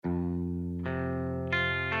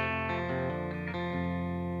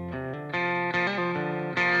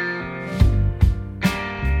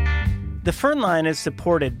The Fern Line is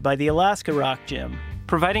supported by the Alaska Rock Gym,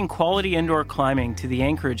 providing quality indoor climbing to the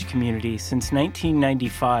Anchorage community since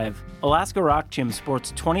 1995. Alaska Rock Gym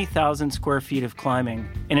sports 20,000 square feet of climbing,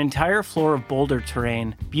 an entire floor of boulder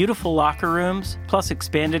terrain, beautiful locker rooms, plus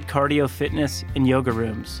expanded cardio fitness and yoga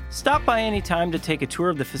rooms. Stop by anytime to take a tour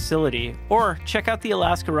of the facility, or check out the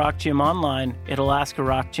Alaska Rock Gym online at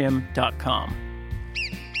alaskarockgym.com.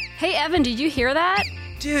 Hey Evan, did you hear that?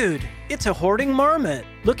 Dude, it's a hoarding marmot.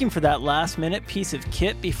 Looking for that last-minute piece of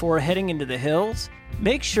kit before heading into the hills?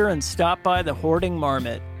 Make sure and stop by the Hoarding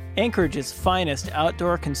Marmot, Anchorage's finest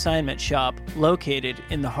outdoor consignment shop located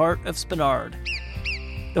in the heart of Spenard.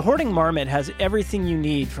 The Hoarding Marmot has everything you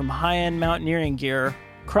need from high-end mountaineering gear,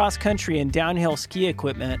 cross-country and downhill ski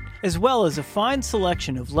equipment, as well as a fine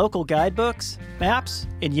selection of local guidebooks, maps,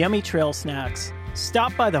 and yummy trail snacks.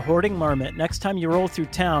 Stop by the Hoarding Marmot next time you roll through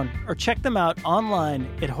town, or check them out online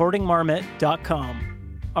at hoardingmarmot.com.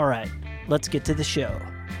 All right, let's get to the show.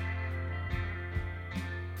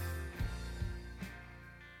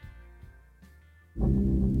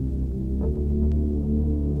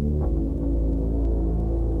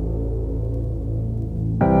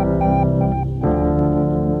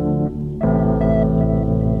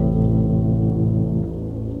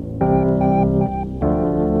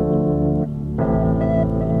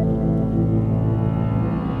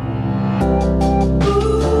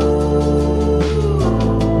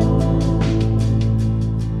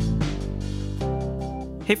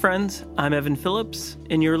 Hey friends, I'm Evan Phillips,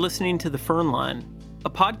 and you're listening to The Fern Line, a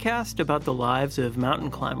podcast about the lives of mountain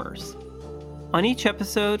climbers. On each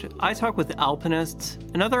episode, I talk with alpinists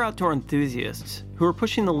and other outdoor enthusiasts who are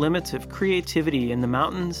pushing the limits of creativity in the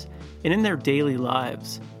mountains and in their daily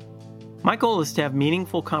lives. My goal is to have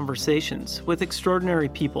meaningful conversations with extraordinary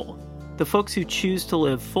people, the folks who choose to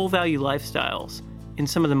live full-value lifestyles in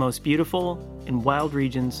some of the most beautiful and wild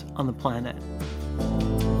regions on the planet.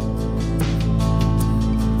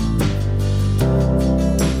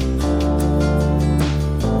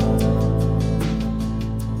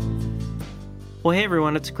 Well, hey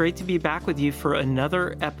everyone, it's great to be back with you for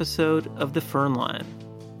another episode of The Fern Line.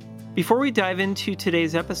 Before we dive into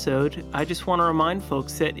today's episode, I just want to remind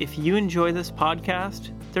folks that if you enjoy this podcast,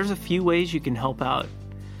 there's a few ways you can help out.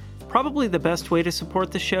 Probably the best way to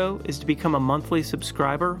support the show is to become a monthly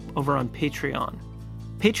subscriber over on Patreon.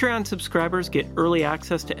 Patreon subscribers get early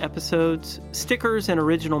access to episodes, stickers, and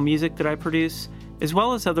original music that I produce, as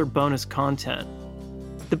well as other bonus content.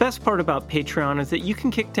 The best part about Patreon is that you can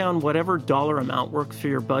kick down whatever dollar amount works for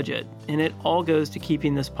your budget, and it all goes to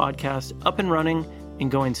keeping this podcast up and running and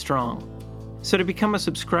going strong. So to become a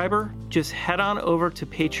subscriber, just head on over to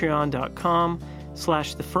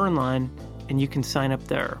patreon.com/thefernline and you can sign up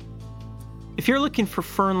there. If you're looking for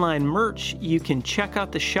Fernline merch, you can check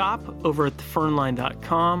out the shop over at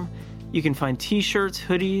thefernline.com. You can find t-shirts,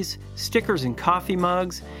 hoodies, stickers, and coffee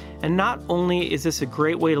mugs. And not only is this a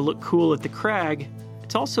great way to look cool at the crag,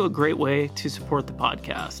 it's also a great way to support the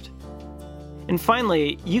podcast. And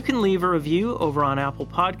finally, you can leave a review over on Apple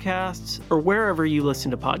Podcasts or wherever you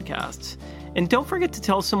listen to podcasts. And don't forget to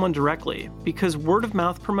tell someone directly, because word of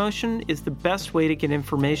mouth promotion is the best way to get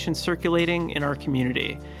information circulating in our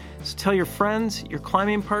community. So tell your friends, your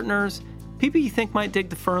climbing partners, people you think might dig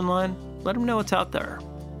the Fern Line, let them know it's out there.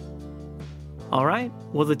 All right,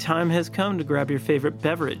 well, the time has come to grab your favorite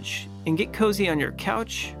beverage and get cozy on your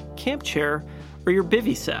couch, camp chair, or your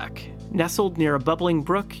bivy sack, nestled near a bubbling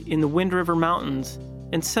brook in the Wind River Mountains,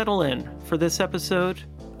 and settle in for this episode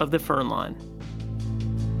of The Fern Line.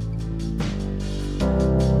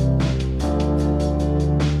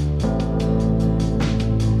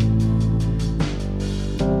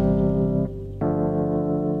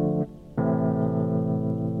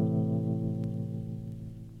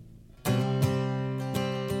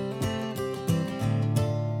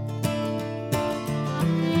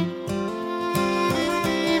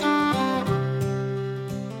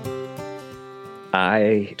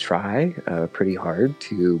 I try pretty hard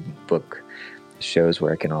to book shows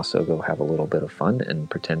where I can also go have a little bit of fun and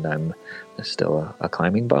pretend I'm still a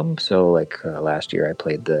climbing bum. So last year I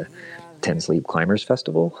played the 10 Sleep Climbers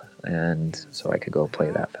Festival, and so I could go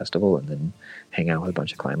play that festival and then hang out with a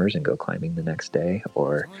bunch of climbers and go climbing the next day.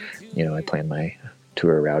 Or, I plan my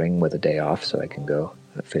tour routing with a day off so I can go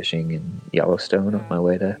fishing in Yellowstone on my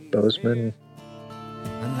way to Bozeman.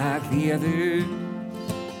 Unlike the others,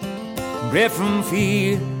 bred from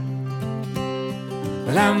fear,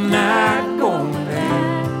 well, I'm not going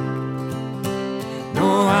back.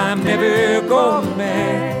 No, I'm never going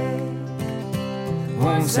back.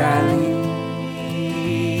 Once I leave,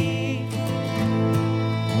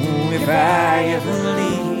 oh, if I ever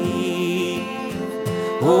leave,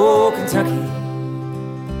 Oh, Kentucky.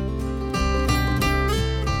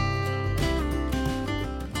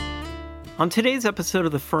 On today's episode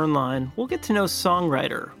of The Fern Line, we'll get to know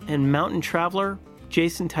songwriter and mountain traveler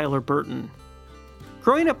Jason Tyler Burton.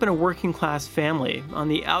 Growing up in a working-class family on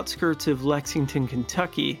the outskirts of Lexington,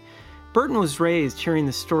 Kentucky, Burton was raised hearing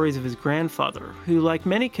the stories of his grandfather, who, like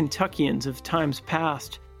many Kentuckians of times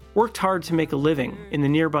past, worked hard to make a living in the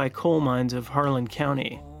nearby coal mines of Harlan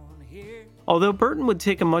County. Although Burton would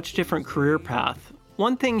take a much different career path,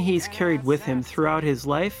 one thing he's carried with him throughout his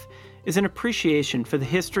life is an appreciation for the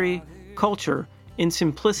history, culture, and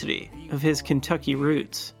simplicity of his Kentucky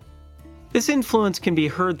roots. This influence can be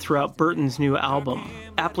heard throughout Burton's new album,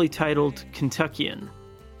 aptly titled Kentuckian.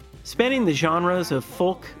 Spanning the genres of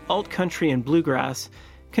folk, alt-country, and bluegrass,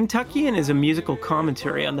 Kentuckian is a musical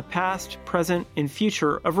commentary on the past, present, and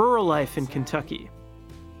future of rural life in Kentucky.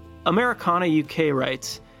 Americana UK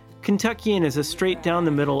writes, Kentuckian is a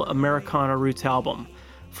straight-down-the-middle Americana roots album,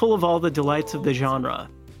 full of all the delights of the genre.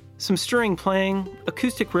 Some stirring playing,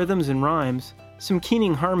 acoustic rhythms and rhymes, some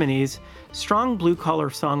keening harmonies, strong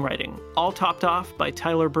blue-collar songwriting, all topped off by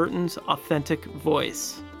Tyler Burton's authentic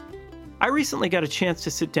voice. I recently got a chance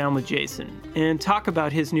to sit down with Jason and talk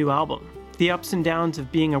about his new album, the ups and downs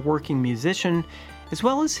of being a working musician, as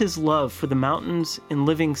well as his love for the mountains and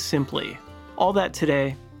living simply. All that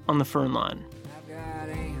today on The Fern Line. I've got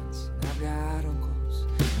aunts, I've got uncles,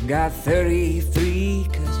 I've got 33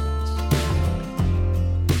 cousins.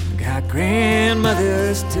 Got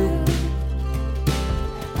grandmothers too.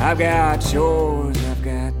 I've got chores, I've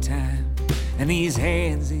got time, and these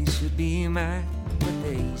hands, they should be mine, but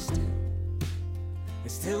they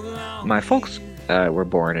still belong. My folks were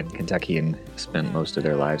born in Kentucky and spent most of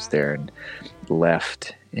their lives there, and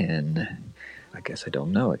left in, I guess I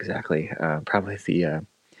don't know exactly, probably the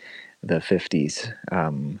 50s,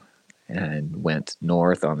 and went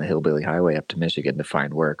north on the Hillbilly Highway up to Michigan to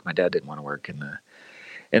find work. My dad didn't want to work in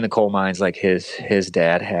the coal mines like his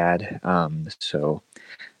dad had.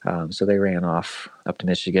 So they ran off up to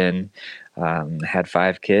Michigan, had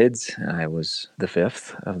 5 kids. I was the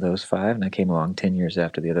 5th of those 5, and I came along 10 years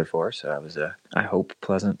after the other 4. So I was I hope,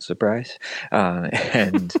 pleasant surprise. But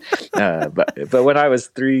when I was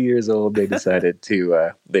 3 years old, they decided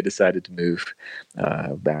to move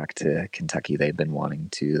back to Kentucky. They'd been wanting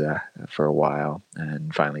to for a while,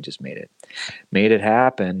 and finally just made it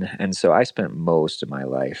happen. And so I spent most of my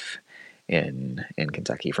life in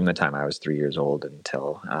Kentucky from the time I was 3 years old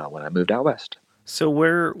until when I moved out west. So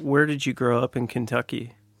where did you grow up in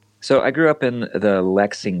Kentucky? So I grew up in the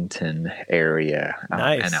Lexington area,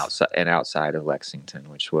 Nice. and outside of Lexington,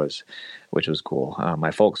 which was cool.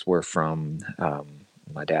 My folks were from.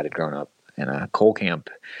 My dad had grown up in a coal camp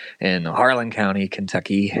in Harlan County,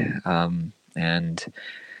 Kentucky,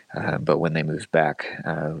 but when they moved back,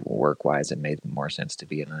 work-wise, it made more sense to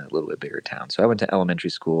be in a little bit bigger town. So I went to elementary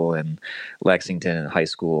school in Lexington and high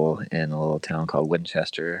school in a little town called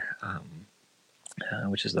Winchester,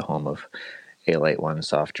 which is the home of Ale 81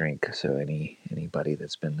 soft drink. So anybody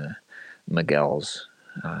that's been to Miguel's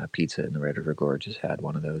pizza in the Red River Gorge has had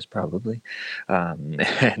one of those probably.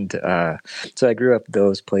 So I grew up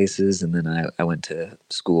those places, and then I went to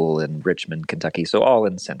school in Richmond, Kentucky. So all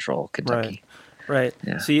in central Kentucky. Right.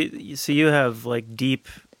 Yeah. So you have like deep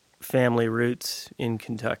family roots in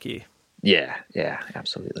Kentucky. Yeah,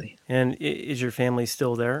 absolutely. And is your family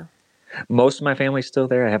still there? Most of my family's still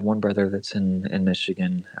there. I have one brother that's in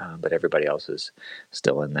Michigan, but everybody else is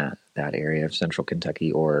still in that area of central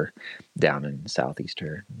Kentucky or down in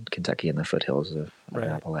southeastern Kentucky in the foothills of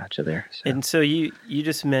Appalachia there. So. And so you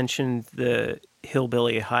just mentioned the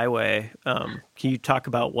Hillbilly Highway. Can you talk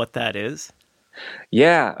about what that is?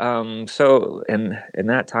 Yeah. So in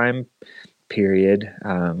that time period,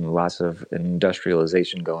 lots of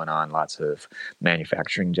industrialization going on, lots of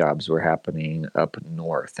manufacturing jobs were happening up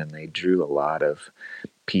north, and they drew a lot of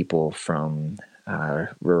people from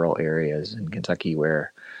rural areas in Kentucky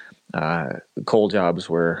where coal jobs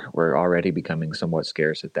were already becoming somewhat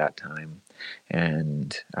scarce at that time,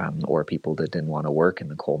 and or people that didn't want to work in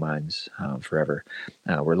the coal mines forever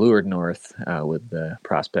were lured north with the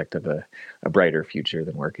prospect of a brighter future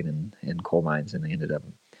than working in coal mines, and they ended up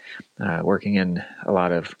working in a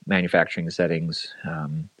lot of manufacturing settings,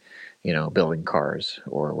 building cars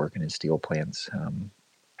or working in steel plants,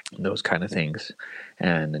 those kind of things.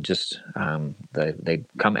 And just they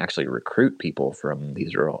come actually recruit people from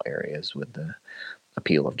these rural areas with the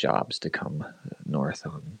appeal of jobs to come north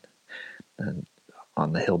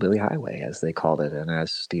on the Hillbilly Highway, as they called it, and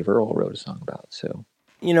as Steve Earle wrote a song about. So,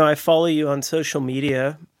 I follow you on social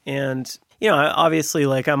media, and obviously,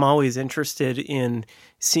 like, I'm always interested in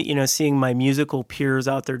seeing my musical peers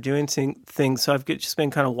out there doing things. So I've just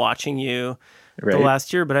been kind of watching you the Right.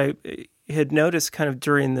 last year, but I had noticed kind of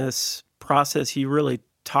during this process, you really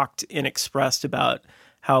talked and expressed about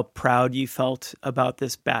how proud you felt about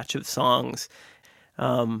this batch of songs.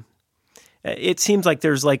 It seems like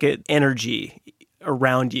there's like an energy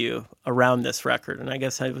around you around this record, and I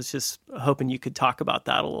guess I was just hoping you could talk about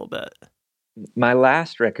that a little bit. My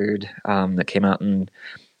last record that came out in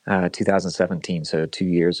 2017, so 2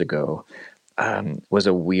 years ago, was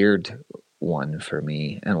a weird one for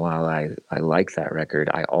me. And while I like that record,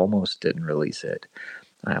 I almost didn't release it.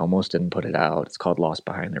 I almost didn't put it out. It's called Lost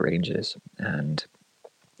Behind the Ranges. And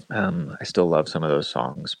I still love some of those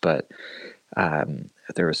songs, but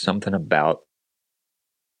there was something about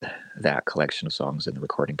that collection of songs in the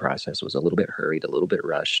recording process. Was a little bit hurried, a little bit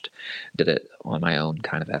rushed. Did it on my own,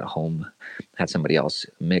 kind of at home. Had somebody else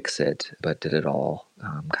mix it, but did it all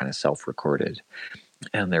kind of self-recorded.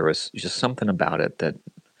 And there was just something about it that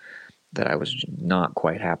I was not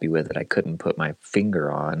quite happy with, that I couldn't put my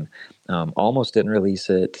finger on. Almost didn't release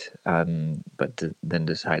it, but then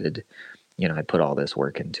decided, I put all this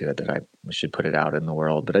work into it, that I should put it out in the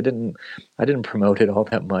world. But I didn't promote it all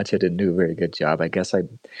that much. I didn't do a very good job. I guess I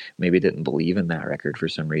maybe didn't believe in that record for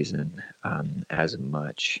some reason as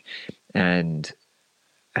much. And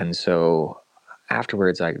so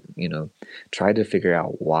afterwards, I tried to figure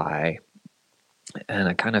out why. And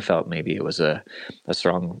I kind of felt maybe it was a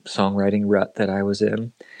strong songwriting rut that I was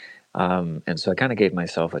in. And so I kind of gave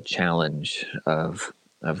myself a challenge of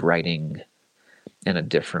writing in a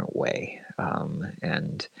different way.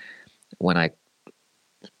 And when I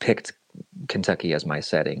picked Kentucky as my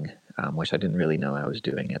setting, which I didn't really know I was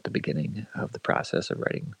doing at the beginning of the process of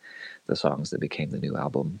writing the songs that became the new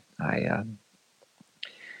album,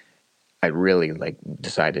 I really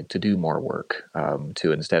decided to do more work,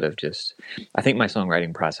 to instead of just, I think my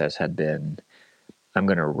songwriting process had been, I'm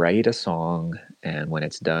going to write a song, and when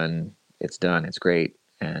it's done, it's great.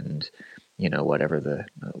 And, whatever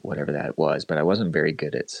that was, but I wasn't very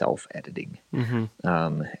good at self-editing.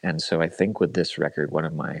 Mm-hmm. And so I think with this record, one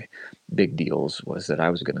of my big deals was that I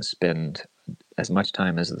was going to spend as much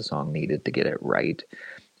time as the song needed to get it right,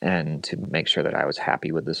 and to make sure that I was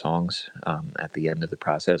happy with the songs at the end of the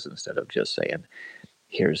process, instead of just saying,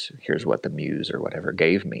 here's what the muse or whatever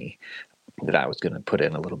gave me, that I was going to put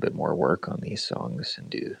in a little bit more work on these songs and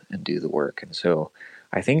do the work. And so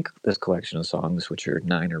I think this collection of songs, which are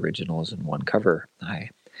 9 originals and 1 cover, I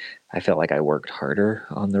felt like I worked harder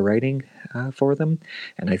on the writing for them.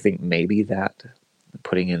 And I think maybe that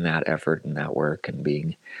putting in that effort and that work and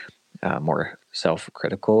being more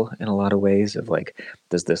self-critical in a lot of ways of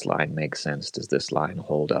does this line make sense? Does this line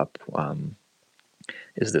hold up?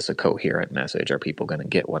 Is this a coherent message? Are people going to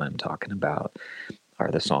get what I'm talking about?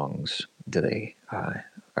 Are the songs,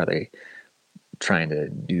 are they trying to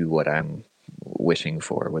do what I'm wishing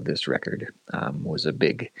for with this record? Was a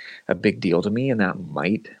big deal to me, and that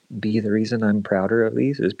might be the reason I'm prouder of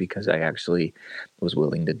these, is because I actually was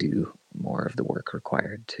willing to do more of the work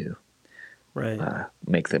required to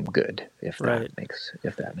make them good, if that makes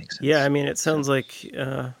sense. Yeah, I mean, it sounds like,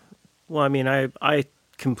 I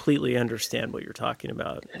completely understand what you're talking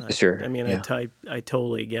about. Sure. I mean, yeah. I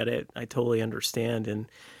totally get it. I totally understand. And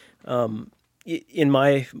in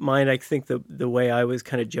my mind, I think the way I always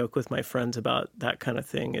kind of joke with my friends about that kind of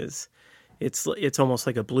thing is it's almost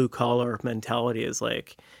like a blue collar mentality, is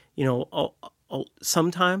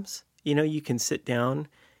sometimes, you can sit down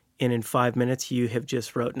and in 5 minutes you have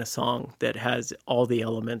just written a song that has all the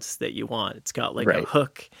elements that you want. It's got a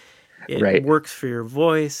hook. It works for your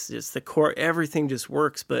voice. It's the core. Everything just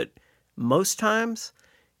works. But most times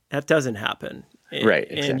that doesn't happen.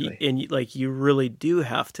 Exactly. And you really do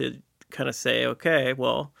have to kind of say, okay,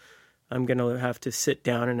 well, I'm going to have to sit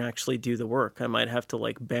down and actually do the work. I might have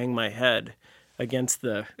to bang my head against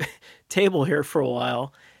the table here for a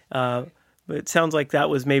while. But it sounds like that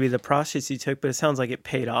was maybe the process you took, but it sounds like it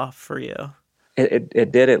paid off for you.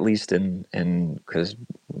 It did, at least in because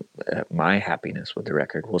my happiness with the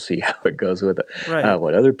record. We'll see how it goes with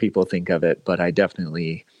what other people think of it, but I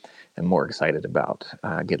definitely am more excited about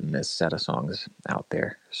getting this set of songs out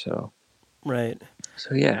there. So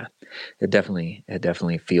yeah, it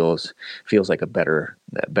definitely feels like a better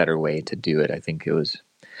way to do it. I think it was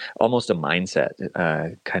almost a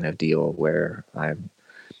mindset kind of deal where I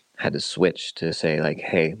had to switch to say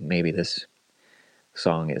hey, maybe this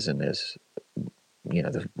song isn't as,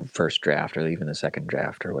 the first draft or even the second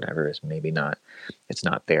draft or whatever is maybe not, it's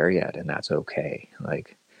not there yet, and that's okay.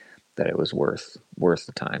 That it was worth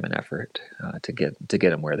the time and effort to get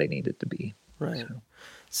them where they needed to be. Right.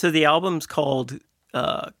 So the album's called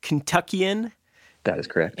Kentuckian. That is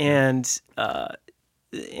correct. And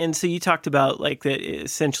so you talked about like that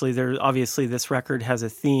essentially there obviously this record has a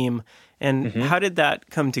theme. And how did that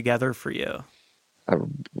come together for you?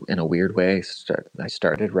 In a weird way, I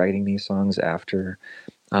started writing these songs after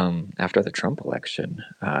the Trump election.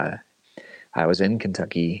 I was in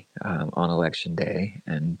Kentucky on election day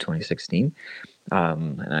in 2016,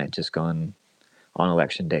 and I had just gone on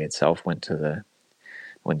election day itself. Went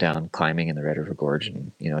down climbing in the Red River Gorge,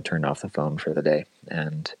 and turned off the phone for the day,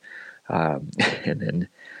 and then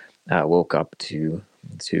woke up to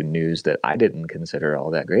news that I didn't consider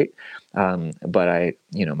all that great. But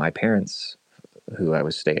my parents, who I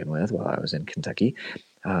was staying with while I was in Kentucky,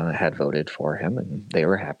 had voted for him, and they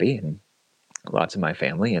were happy. And lots of my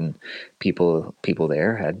family and people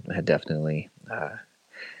there had definitely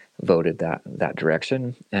voted that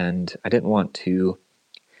direction. And I didn't want to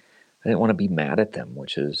be mad at them,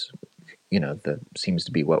 which is, seems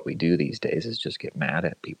to be what we do these days, is just get mad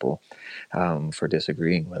at people for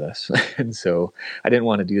disagreeing with us. And so I didn't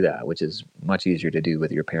want to do that, which is much easier to do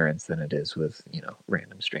with your parents than it is with,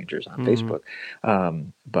 random strangers on Facebook.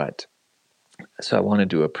 But so I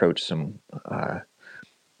wanted to approach some,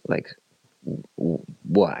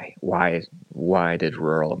 why did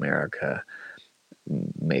rural America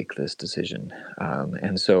make this decision?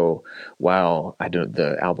 And so while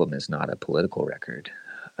the album is not a political record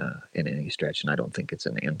in any stretch, and I don't think it's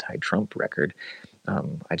an anti-Trump record,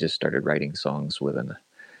 I just started writing songs with an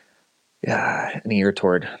ear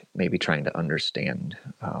toward maybe trying to understand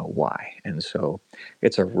why. And so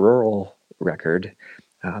it's a rural record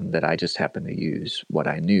that I just happened to use what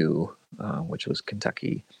I knew, which was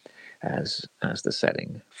Kentucky, as the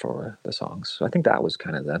setting for the songs. So I think that was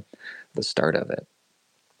kind of the start of it.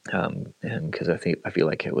 And because I feel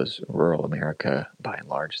like it was rural America by and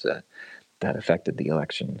large that affected the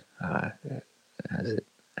election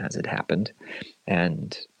as it happened.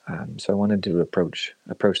 And so I wanted to approach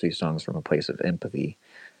these songs from a place of empathy.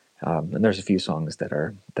 And there's a few songs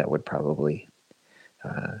that would probably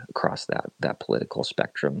cross that political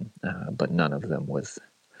spectrum, but none of them with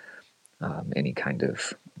any kind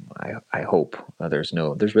of, I hope, there's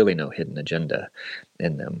really no hidden agenda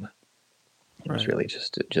in them. It was really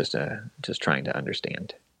just trying to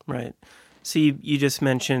understand. Right. So you just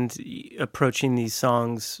mentioned approaching these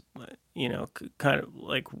songs, kind of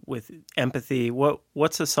like with empathy.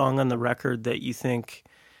 What's a song on the record that you think,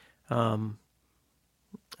 I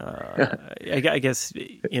guess,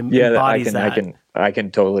 embodies that? I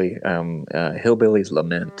can totally. Hillbilly's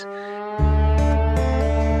Lament.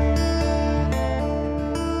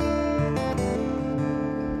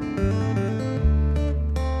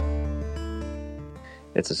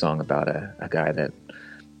 It's a song about a guy that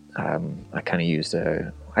I kind of used.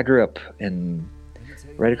 I grew up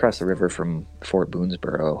right across the river from Fort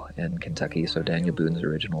Boonesboro in Kentucky, so Daniel Boone's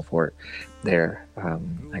original fort there.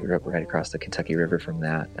 I grew up right across the Kentucky River from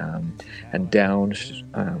that, and down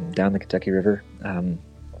the Kentucky River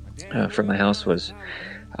from my house was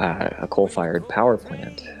a coal-fired power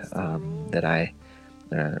plant that I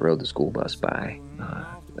rode the school bus by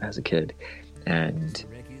as a kid, and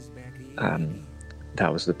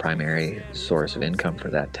that was the primary source of income for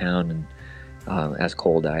that town. And as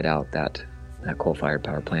coal died out, that coal-fired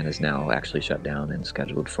power plant is now actually shut down and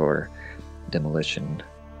scheduled for demolition.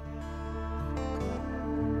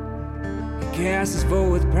 He casts his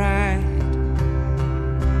vote with pride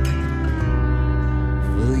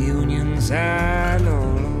for the Union side,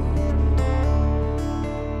 Lord.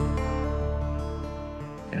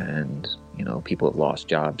 And people have lost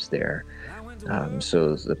jobs there.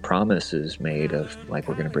 So the promise is made of, like,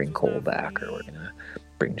 we're going to bring coal back, or we're going to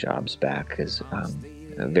bring jobs back, is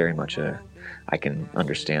very much I can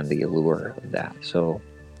understand the allure of that. So,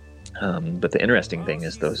 but the interesting thing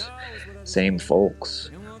is those same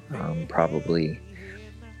folks probably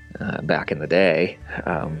back in the day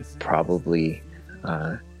probably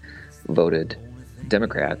voted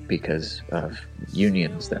Democrat because of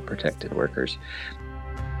unions that protected workers.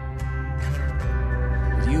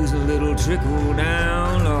 Use a little trickle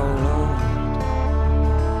down, Lord.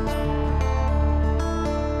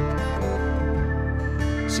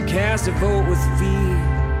 She cast a vote with fear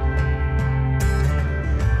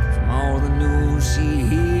from all the news she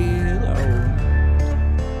heard, Lord.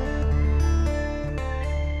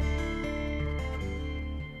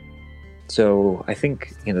 So I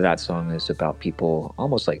think that song is about people,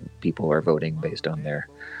 almost like people are voting based on their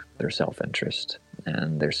self-interest,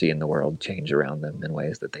 and they're seeing the world change around them in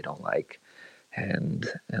ways that they don't like, and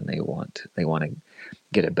they want to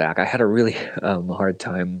get it back. I had a really hard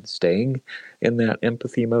time staying in that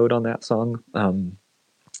empathy mode on that song.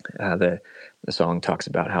 the song talks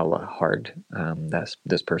about how hard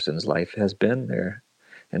this person's life has been, their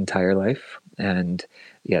entire life, and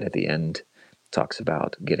yet at the end talks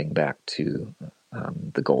about getting back to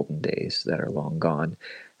the golden days that are long gone.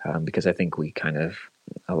 Because I think we kind of,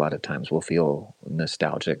 a lot of times, will feel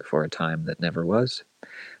nostalgic for a time that never was.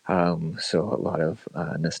 So a lot of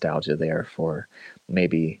nostalgia there for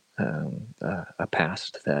maybe a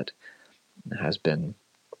past that has been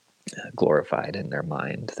glorified in their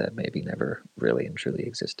mind that maybe never really and truly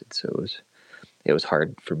existed. So it was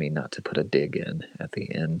hard for me not to put a dig in at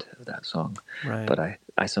the end of that song, Right. but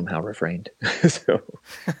I somehow refrained. So,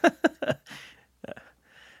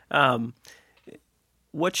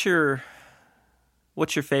 what's your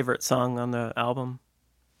favorite song on the album?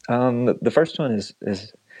 the first one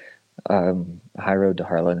is High Road to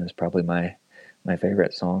Harlan is probably my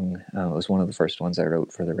favorite song. It was one of the first ones I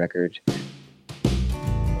wrote for the record.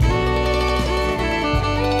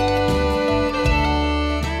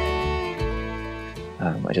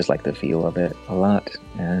 I just like the feel of it a lot,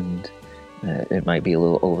 and it might be a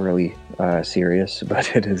little overly serious,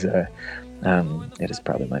 but it is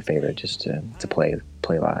probably my favorite. Just to play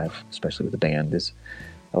live, especially with the band, is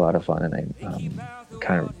a lot of fun. And I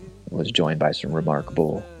kind of was joined by some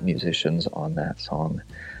remarkable musicians on that song.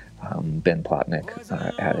 Ben Plotnick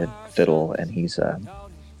added fiddle, and he's an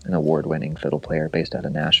award-winning fiddle player based out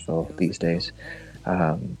of Nashville these days.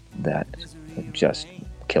 That just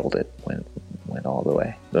killed it, went all the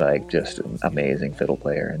way. Like, just an amazing fiddle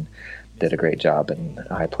player, and did a great job. And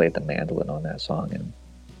I played the mandolin on that song, and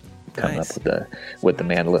coming up with the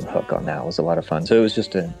mandolin hook on that was a lot of fun. So it was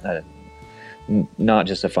just not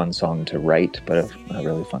just a fun song to write, but a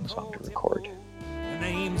really fun song to record. The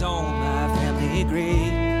name's on my family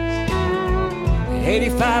grave. At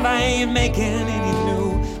 85, I ain't making any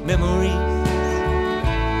new memories.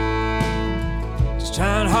 Just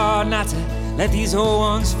trying hard not to let these old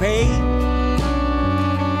ones fade.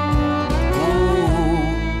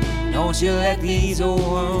 Oh, don't you let these old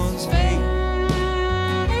ones fade.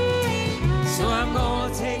 So I'm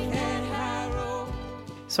gonna take that high road.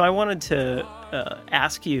 So I wanted to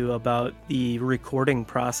ask you about the recording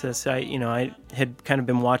process. I had kind of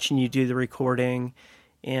been watching you do the recording,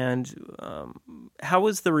 and how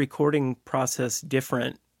was the recording process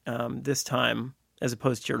different this time as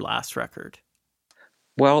opposed to your last record?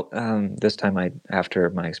 Well, this time after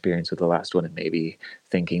my experience with the last one, and maybe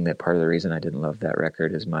thinking that part of the reason I didn't love that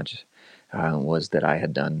record as much was that I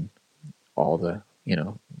had done all the,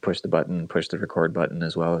 push the button, push the record button,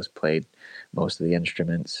 as well as played most of the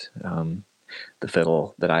instruments. The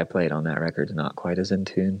fiddle that I played on that record is not quite as in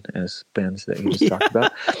tune as Ben's that you just talked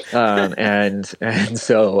about, and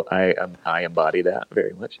so I embody that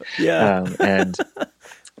very much. Yeah,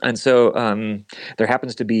 and so there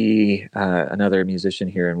happens to be another musician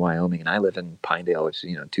here in Wyoming, and I live in Pinedale, which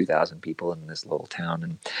is 2,000 people in this little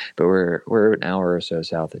town, but we're an hour or so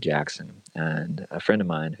south of Jackson, and a friend of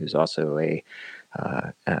mine who's also a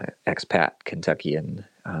expat Kentuckian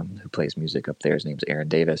who plays music up there. His name's Aaron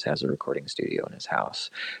Davis, has a recording studio in his house,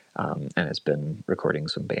 and has been recording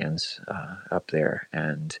some bands up there.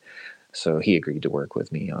 And so he agreed to work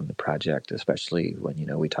with me on the project, especially when,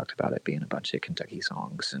 we talked about it being a bunch of Kentucky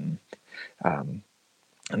songs. And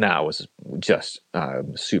that was just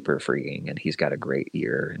super freeing. And he's got a great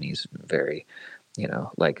ear, and he's very,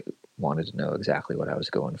 wanted to know exactly what I was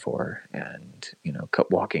going for. And,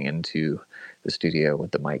 walking into the studio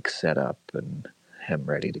with the mic set up and him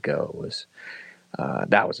ready to go was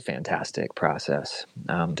that was a fantastic process,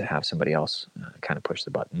 to have somebody else kind of push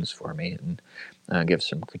the buttons for me and give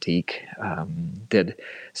some critique. Did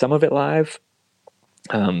some of it live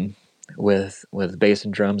with bass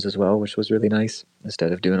and drums as well, which was really nice,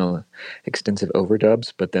 instead of doing extensive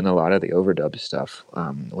overdubs. But then a lot of the overdub stuff,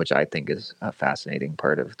 which I think is a fascinating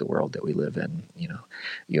part of the world that we live in.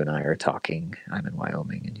 You and I are talking. I'm in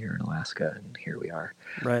Wyoming and you're in Alaska, and here we are,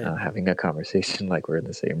 right, having a conversation like we're in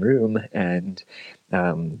the same room. And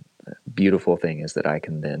beautiful thing is that I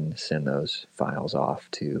can then send those files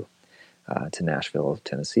off to Nashville,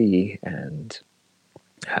 Tennessee, and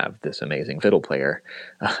have this amazing fiddle player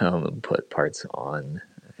put parts on,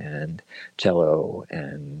 and cello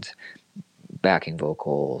and backing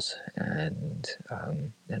vocals, and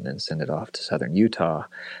then send it off to Southern Utah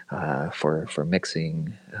for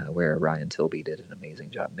mixing, where Ryan Tilby did an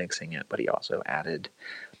amazing job mixing it, but he also added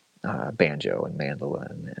banjo and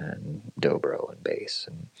mandolin and dobro and bass,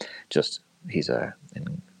 and just he's an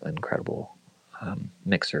incredible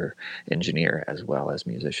mixer, engineer, as well as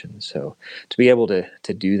musician. So to be able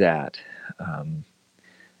to do that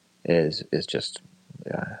is just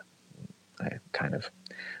I kind of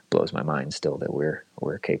blows my mind still that we're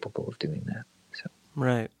capable of doing that. So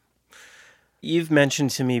Right. You've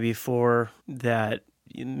mentioned to me before that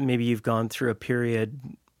maybe you've gone through a period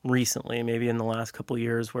recently, maybe in the last couple of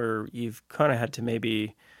years, where you've kind of had to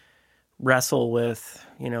maybe wrestle with,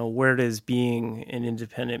 where does being an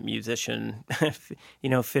independent musician,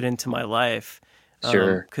 fit into my life?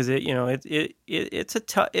 sure, Because it's a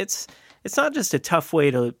tough. It's not just a tough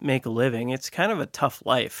way to make a living. It's kind of a tough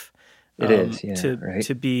life. it is, yeah, to right,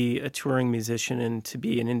 to be a touring musician and to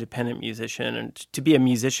be an independent musician and to be a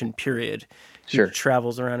musician, period, who sure.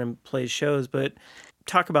 travels around and plays shows. But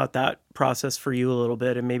talk about that process for you a little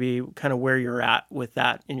bit and maybe kind of where you're at with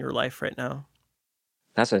that in your life right now.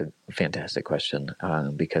 That's a fantastic question,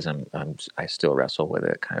 because I still wrestle with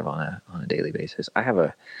it kind of on a daily basis. I have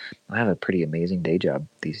a pretty amazing day job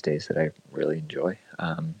these days that I really enjoy,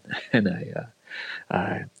 and I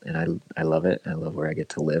love it. I love where I get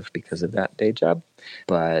to live because of that day job.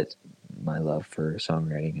 But my love for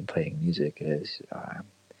songwriting and playing music is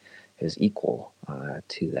equal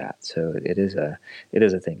to that. So it is a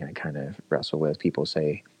thing I kind of wrestle with. People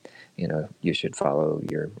say, you should follow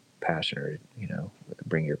your passion, or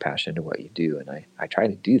bring your passion to what you do, and I try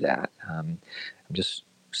to do that. I'm just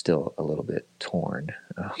still a little bit torn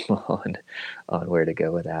on where to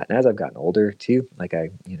go with that. And as I've gotten older too, like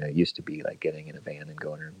I used to be like getting in a van and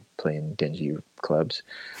going and playing dingy clubs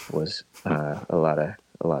was a lot of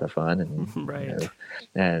fun, and Right.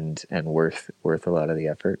 and worth a lot of the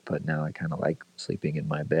effort. But now I kind of like sleeping in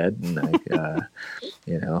my bed, and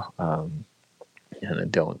and I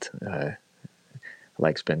don't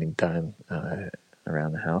like spending time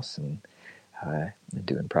around the house and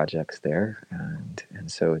doing projects there, and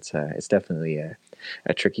so it's definitely a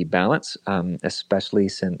tricky balance, especially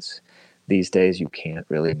since these days you can't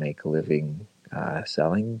really make a living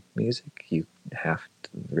selling music. You have to,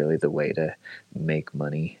 really, the way to make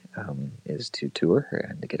money is to tour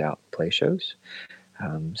and to get out and play shows.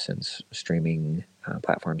 Since streaming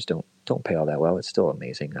platforms don't pay all that well, it's still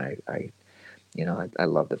amazing. I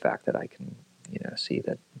love the fact that I can see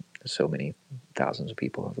that so many thousands of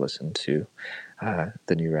people have listened to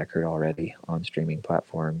the new record already on streaming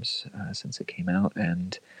platforms since it came out,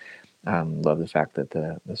 and love the fact that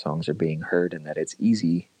the songs are being heard and that it's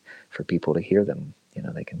easy for people to hear them.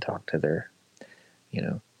 They can talk to their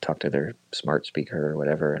smart speaker or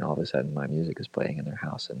whatever, and all of a sudden my music is playing in their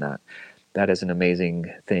house, and that is an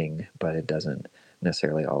amazing thing, but it doesn't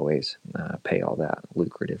necessarily always pay all that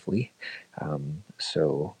lucratively.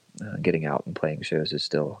 So getting out and playing shows is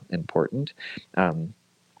still important.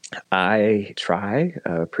 I try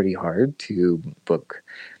pretty hard to book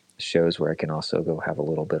shows where I can also go have a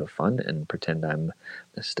little bit of fun and pretend I'm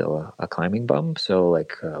still a climbing bum. So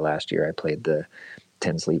like last year I played the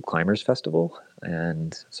 10 Sleep Climbers Festival,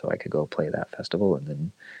 and so I could go play that festival and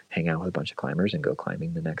then hang out with a bunch of climbers and go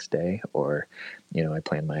climbing the next day. Or, I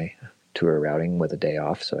plan my tour routing with a day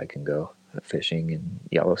off so I can go fishing in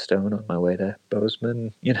Yellowstone on my way to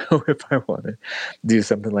Bozeman, if I want to do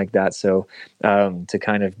something like that. So to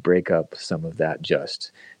kind of break up some of that,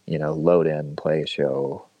 just, load in, play a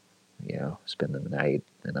show, spend the night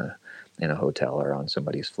in a hotel or on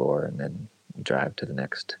somebody's floor, and then drive to the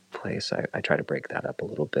next place. I try to break that up a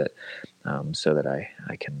little bit so that I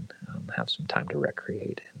can have some time to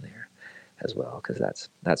recreate in there as well, because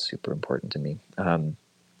that's super important to me.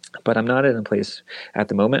 But I'm not in a place at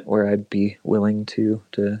the moment where I'd be willing to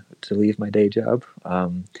leave my day job.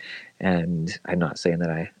 And I'm not saying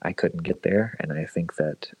that I couldn't get there. And I think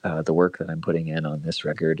that the work that I'm putting in on this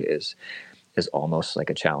record is almost like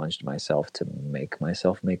a challenge to myself to make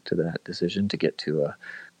to that decision, to get to a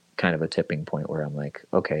kind of a tipping point where I'm like,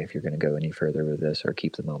 okay, if you're going to go any further with this or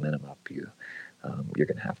keep the momentum up, you're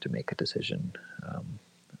going to have to make a decision on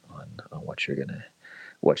what you're gonna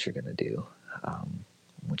do,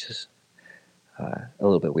 which is a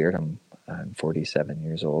little bit weird. I'm 47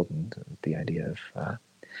 years old, and the idea of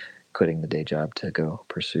quitting the day job to go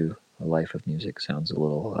pursue a life of music sounds a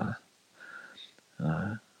little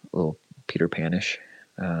Peter Panish.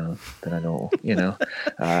 That I don't,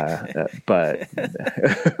 but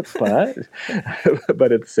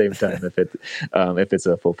but at the same time, if it's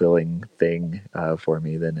a fulfilling thing for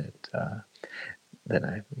me, then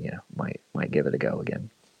I might give it a go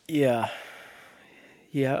again. Yeah.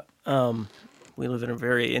 We live in a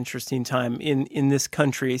very interesting time in this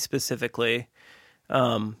country specifically,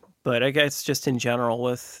 but I guess just in general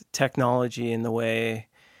with technology and the way,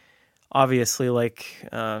 obviously, like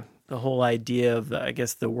the whole idea of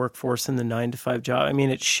the workforce and the 9-to-5 job. I mean,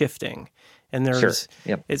 it's shifting, and there's. Sure.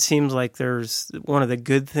 Yep. It seems like there's one of the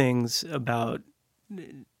good things about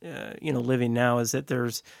living now is that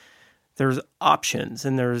there's there's options,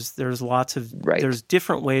 and there's lots of there's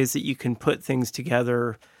different ways that you can put things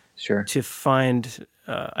together to find,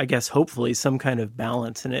 I guess, hopefully some kind of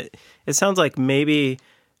balance. And it sounds like maybe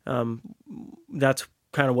that's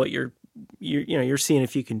kind of what you're seeing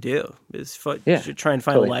if you can do is try and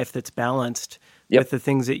find a life that's balanced with the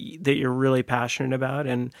things that you're really passionate about.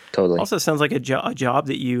 And also sounds like a job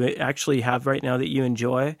that you actually have right now that you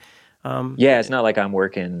enjoy. It's not like I'm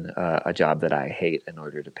working a job that I hate in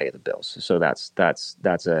order to pay the bills. So that's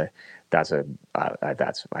I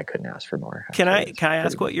couldn't ask for more. Can I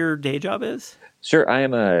ask what your day job is? Sure.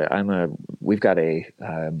 We've got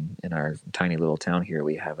in our tiny little town here,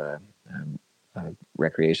 we have a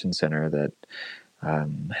recreation center that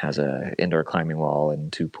has a indoor climbing wall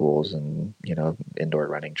and 2 pools and, indoor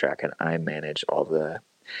running track. And I manage all the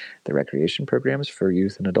recreation programs for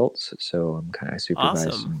youth and adults. So I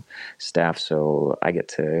supervise some staff. So I get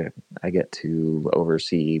to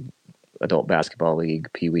oversee adult basketball league,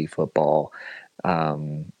 peewee football.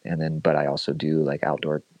 But I also do like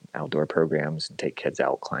outdoor programs and take kids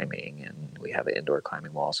out climbing, and we have an indoor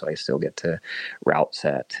climbing wall. So I still get to route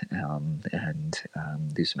set, and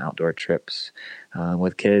do some outdoor trips,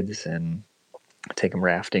 with kids and take them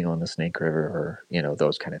rafting on the Snake River or,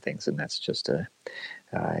 those kind of things. And that's just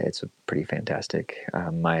it's a pretty fantastic.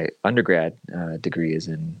 My undergrad degree is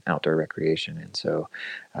in outdoor recreation. And so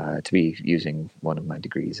to be using one of my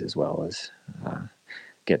degrees as well as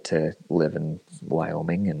get to live in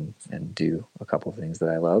Wyoming and do a couple of things that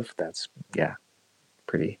I love, that's,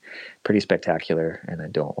 pretty spectacular. And I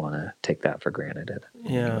don't want to take that for granted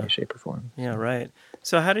in any way, shape, or form. Yeah, right.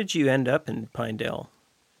 So how did you end up in Pinedale?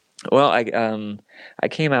 Well, I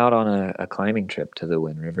came out on a climbing trip to the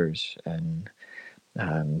Wind Rivers in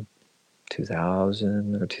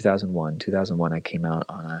 2000 or 2001. 2001, I came out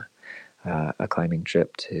on a climbing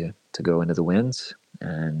trip to go into the winds,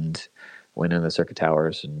 and went into the Circuit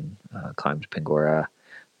Towers and climbed Pangora.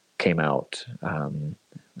 Came out,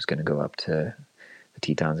 was going to go up to the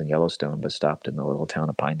Tetons in Yellowstone, but stopped in the little town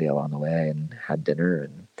of Pinedale on the way and had dinner,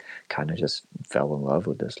 and kind of just fell in love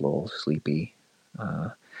with this little sleepy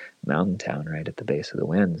mountain town right at the base of the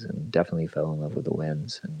winds, and definitely fell in love with the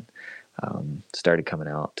winds, and started coming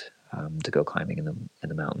out to go climbing in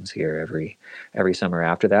the mountains here every summer.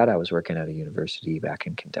 After that, I was working at a university back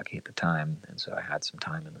in Kentucky at the time, and so I had some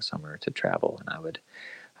time in the summer to travel, and I would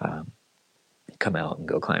come out and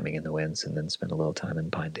go climbing in the winds, and then spend a little time in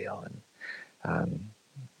Pinedale. And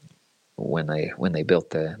when they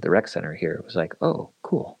built the rec center here, it was like, oh,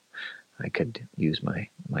 cool. I could use my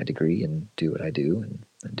degree and do what I do and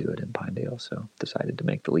do it in Pinedale. So decided to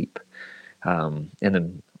make the leap. And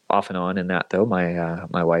then off and on in that, though,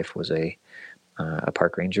 my wife was a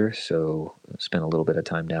park ranger, so spent a little bit of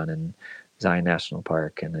time down in Zion National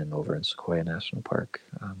Park and then over in Sequoia National Park.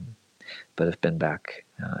 But have been back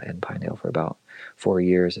in Pinedale for about 4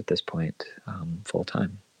 years at this point, full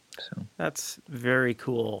time. So that's very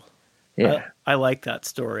cool. Yeah, I like that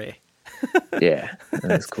story. Yeah,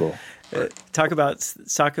 that's cool. Talk about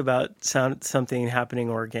something happening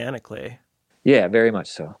organically. Yeah, very much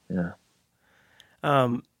so. Yeah.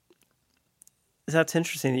 That's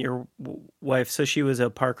interesting that your wife. So she was a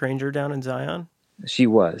park ranger down in Zion. She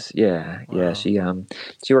was, yeah, Wow. yeah.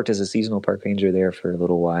 She worked as a seasonal park ranger there for a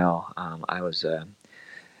little while. I was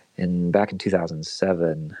back in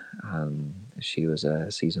 2007. She was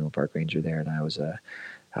a seasonal park ranger there, and I was a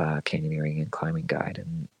canyoneering and climbing guide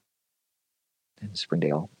in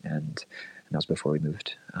Springdale, and that was before we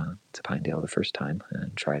moved to Pinedale the first time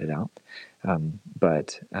and tried it out. And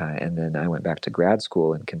then I went back to grad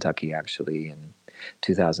school in Kentucky actually in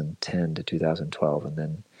 2010 to 2012, and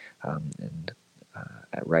then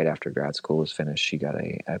right after grad school was finished, she got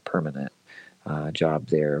a permanent job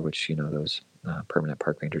there, which those permanent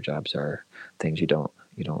park ranger jobs are things you don't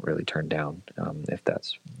really turn down if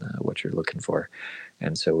that's what you're looking for.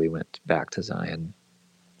 And so we went back to Zion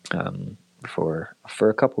for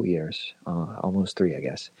a couple years, almost 3, I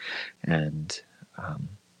guess, and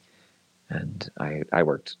I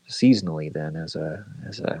worked seasonally then as a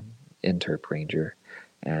interp ranger,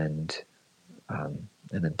 and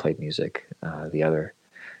then played music the other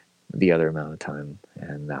amount of time,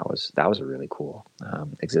 and that was a really cool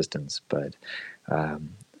existence. But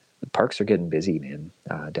the parks are getting busy, man,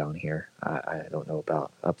 down here. I don't know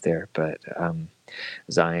about up there, but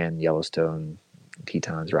Zion, Yellowstone,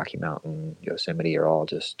 Tetons, Rocky Mountain, Yosemite are all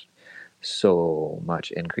just so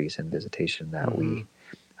much increase in visitation that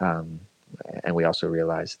we also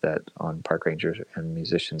realized that on park rangers and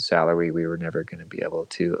musicians' salary, we were never going to be able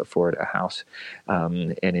to afford a house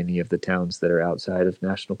in any of the towns that are outside of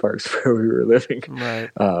national parks where we were living.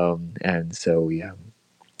 Right. And so we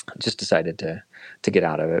just decided to get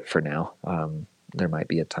out of it for now. There might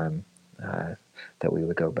be a time that we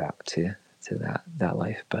would go back to that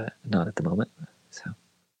life, but not at the moment. So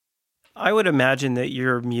I would imagine that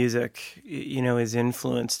your music, is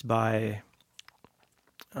influenced by,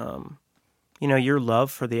 your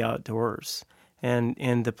love for the outdoors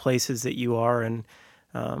and the places that you are. And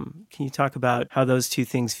can you talk about how those two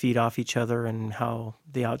things feed off each other and how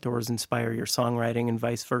the outdoors inspire your songwriting and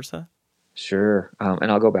vice versa? Sure.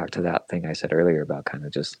 And I'll go back to that thing I said earlier about kind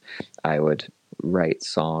of just, I would write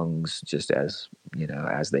songs just as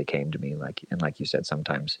they came to me, like you said,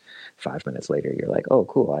 sometimes 5 minutes later you're like, oh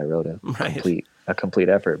cool, I wrote a complete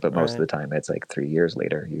effort, but most of the time it's like 3 years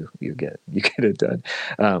later you get it done.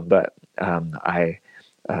 But I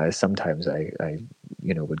sometimes I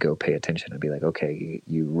would go pay attention and be like, okay,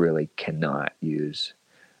 you really cannot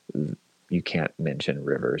you can't mention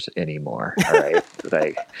rivers anymore. All right.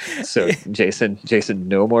 So Jason,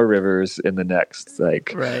 no more rivers in the next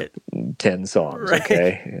 10 songs. Right.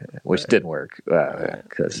 Okay. Which didn't work,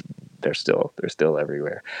 cause they're still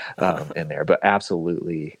everywhere, in there, but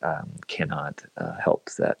absolutely, cannot, help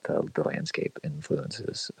that the landscape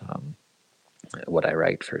influences, what I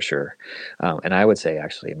write for sure. And I would say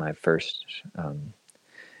actually my first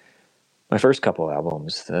couple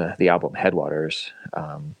albums, the album Headwaters,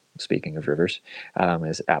 speaking of rivers,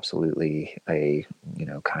 is absolutely a,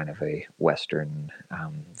 kind of a Western,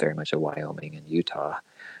 very much a Wyoming and Utah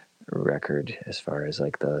record as far as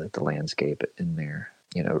like the landscape in there.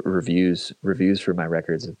 Reviews for my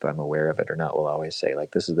records, if I'm aware of it or not, will always say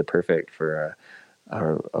like, this is the perfect for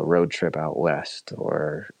a road trip out west,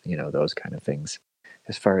 or, those kind of things.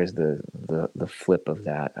 As far as the flip of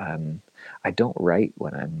that, I don't write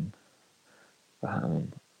when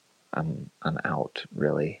I'm out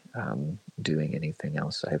really, doing anything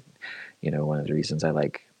else. One of the reasons I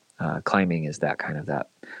like climbing is that kind of that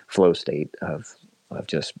flow state of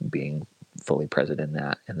just being fully present in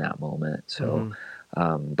that moment. So,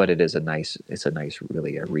 but it's a nice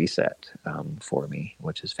really a reset for me,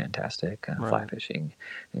 which is fantastic. Fly fishing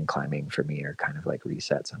and climbing for me are kind of like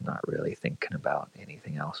resets. I'm not really thinking about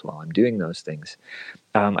anything else while I'm doing those things.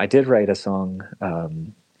 I did write a song.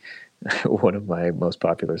 One of my most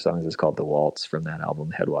popular songs is called "The Waltz" from that album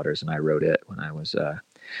Headwaters, and I wrote it when I was a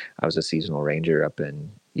seasonal ranger up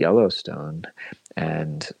in Yellowstone,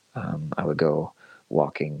 and I would go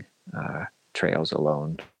walking trails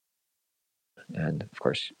alone, and of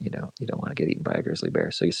course, you don't want to get eaten by a grizzly bear,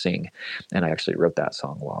 so you sing. And I actually wrote that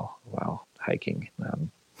song while hiking, and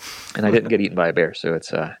I didn't get eaten by a bear. So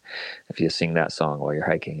it's if you sing that song while you're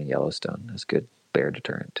hiking in Yellowstone, it's good bear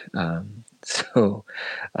deterrent.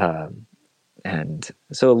 And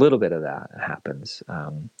so a little bit of that happens,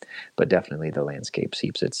 but definitely the landscape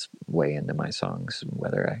seeps its way into my songs,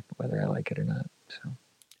 whether I like it or not. So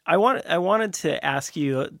I wanted to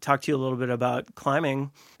talk to you a little bit about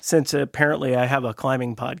climbing, since apparently I have a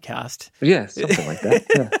climbing podcast. Yeah, something like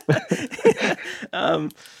that. Yeah.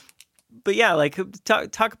 But yeah, like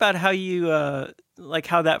talk about how you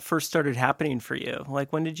how that first started happening for you.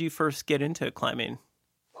 Like, when did you first get into climbing?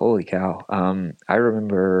 Holy cow. I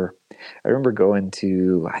remember going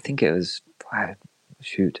to, I think it was,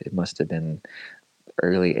 it must have been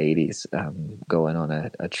early 80s, going on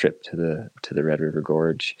a trip to the Red River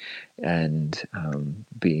Gorge, and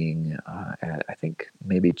being at, I think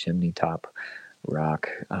maybe Chimney Top Rock,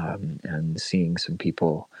 and seeing some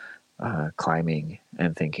people climbing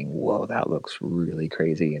and thinking, whoa, that looks really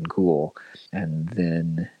crazy and cool. And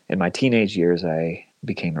then in my teenage years, I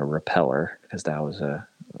became a rappeller, because that was a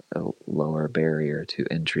lower barrier to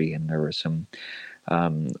entry, and there was some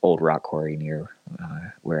old rock quarry near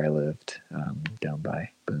where I lived, down by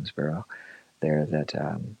Boonesboro there, that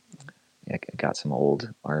I got some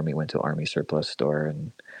old Army, went to an Army surplus store,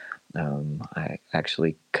 and I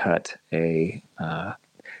actually cut a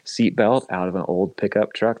seat belt out of an old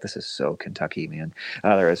pickup truck. This is so Kentucky, man.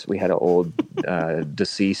 We had an old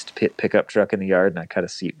deceased pickup truck in the yard, and I cut a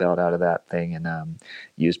seat belt out of that thing, and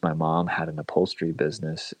my mom had an upholstery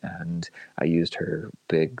business, and I used her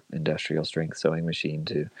big industrial strength sewing machine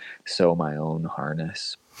to sew my own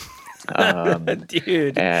harness.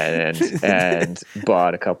 Dude. And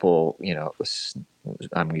bought a couple,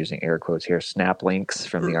 I'm using air quotes here, snap links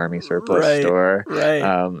from the Army surplus store,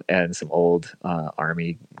 and some old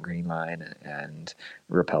Army green line, and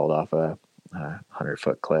rappelled off a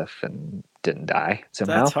 100-foot cliff and didn't die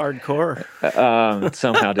somehow. That's hardcore.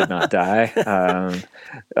 Somehow did not die.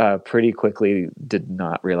 Pretty quickly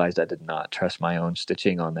realized I did not trust my own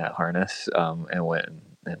stitching on that harness, and went and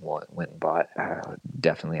went and bought,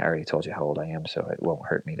 definitely, I already told you how old I am, so it won't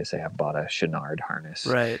hurt me to say I bought a Chenard harness.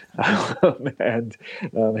 Right. And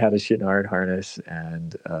had a Chenard harness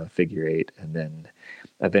and a figure eight, and then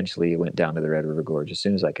eventually went down to the Red River Gorge as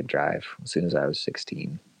soon as I could drive. As soon as I was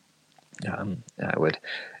 16, I would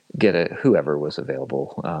get whoever was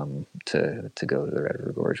available to go to the Red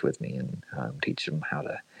River Gorge with me and teach them how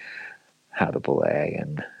to belay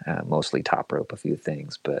and mostly top rope a few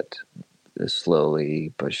things, but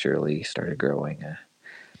slowly but surely started growing a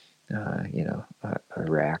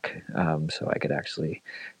rack, so I could actually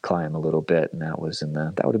climb a little bit, and that would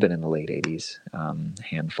have been in the late 80s. A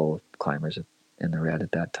handful of climbers in the Red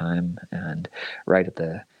at that time, and right at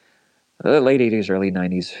the late 80s, early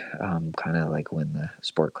 90s, kind of like when the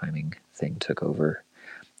sport climbing thing took over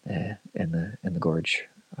in the gorge.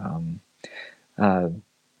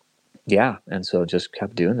 Yeah, and so just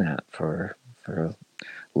kept doing that for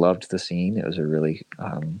loved the scene. It was a really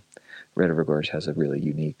Red River Gorge has a really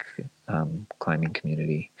unique climbing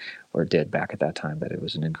community, or did back at that time, but it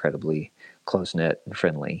was an incredibly close-knit and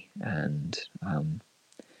friendly, and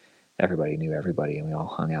everybody knew everybody, and we all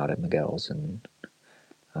hung out at Miguel's and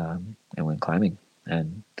went climbing,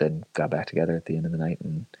 and then got back together at the end of the night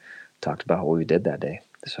and talked about what we did that day.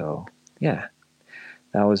 So yeah,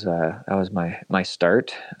 that was my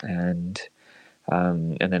start, and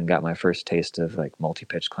then got my first taste of like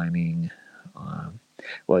multi-pitch climbing.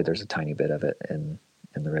 Well, there's a tiny bit of it in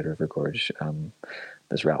the Red River Gorge.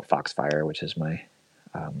 This route Foxfire, which is my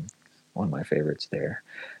one of my favorites there,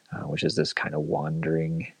 which is this kind of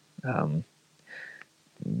wandering,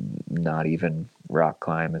 not even rock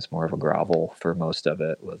climb. It's more of a grovel for most of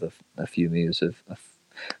it, with a few moves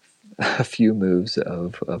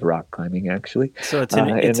of rock climbing, actually. So it's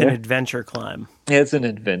an adventure climb. It's an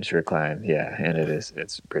adventure climb, yeah, and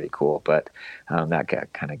it's pretty cool. But that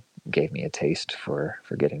kind of gave me a taste for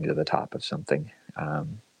getting to the top of something,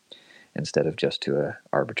 instead of just to a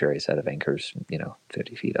arbitrary set of anchors,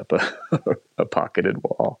 50 feet up a pocketed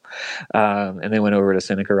wall. And then went over to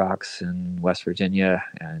Seneca Rocks in West Virginia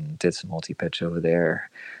and did some multi-pitch over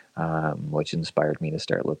there, which inspired me to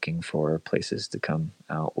start looking for places to come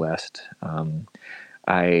out west.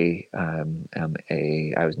 I've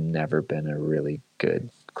never been a really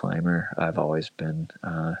good climber. I've always been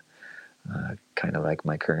kind of like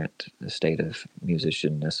my current state of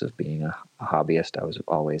musicianness of being a hobbyist. I was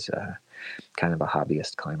always kind of a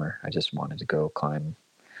hobbyist climber. I just wanted to go climb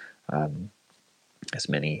as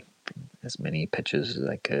many pitches as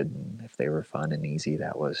I could. And if they were fun and easy,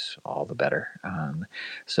 that was all the better.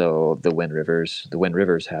 So the Wind Rivers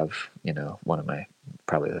have, one of my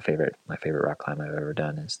favorite rock climb I've ever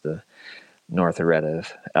done is the North Red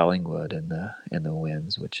of Ellingwood in the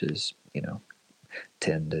Winds, which is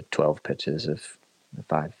 10 to 12 pitches of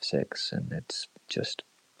 5, 6, and it's just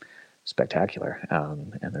spectacular.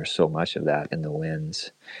 And there's so much of that in the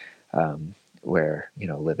Winds, where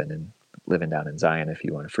living down in Zion, if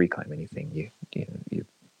you want to free climb anything, you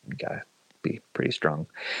gotta be pretty strong.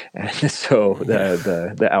 And so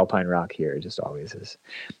the alpine rock here just always has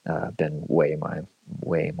been way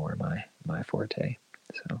more my forte.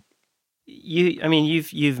 So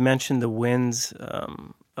you've mentioned the Winds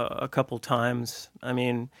a couple times. I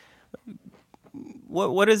mean,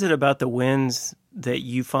 what is it about the Winds that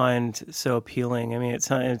you find so appealing? I mean, it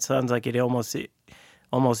sounds like it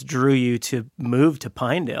almost drew you to move to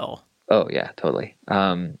Pinedale. Oh yeah, totally.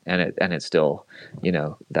 And it's still,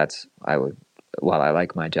 while I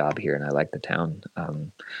like my job here and I like the town,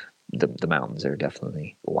 the mountains are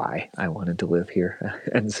definitely why I wanted to live here.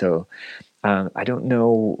 And so, I don't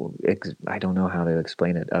know how to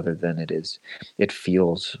explain it other than it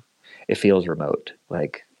feels remote.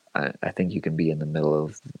 Like I think you can be in the middle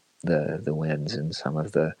of the Winds and some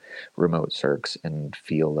of the remote cirques and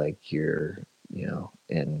feel like you're,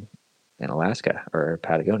 in Alaska or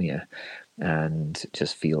Patagonia, and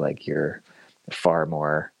just feel like you're far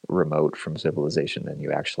more remote from civilization than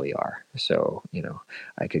you actually are. So,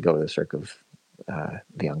 I could go to the cirque of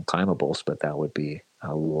the unclimbables, but that would be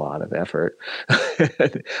a lot of effort.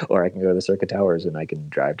 Or I can go to the Circuit Towers and I can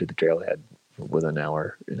drive to the trailhead within an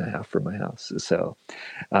hour and a half from my house. So,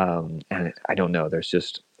 and I don't know,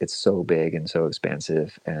 it's so big and so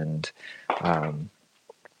expansive, and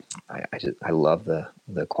I love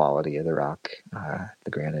the quality of the rock. The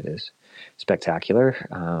granite is spectacular.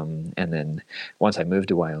 And then once I moved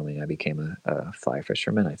to Wyoming, I became a fly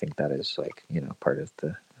fisherman. I think that is part of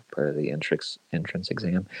the entrance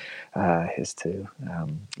exam is to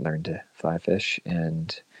learn to fly fish,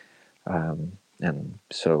 and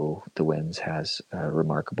so the Winds has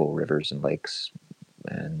remarkable rivers and lakes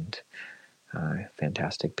and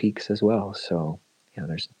fantastic peaks as well. So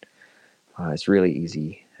there's it's really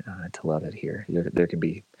easy to love it here. There can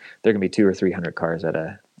be 200 or 300 cars at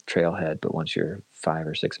a trailhead, but once you're 5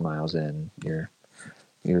 or 6 miles in, you're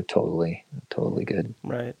totally good.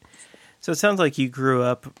 Right. So it sounds like you grew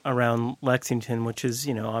up around Lexington, which is,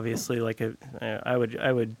 obviously like I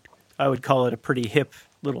would call it a pretty hip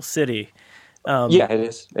little city. Yeah, it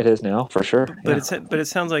is. It is now for sure. But it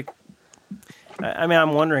sounds like,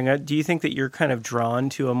 I'm wondering, do you think that you're kind of drawn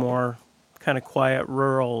to a more kind of quiet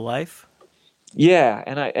rural life? Yeah,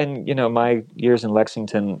 and my years in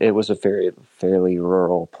Lexington, it was a fairly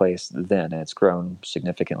rural place then. It's grown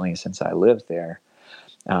significantly since I lived there.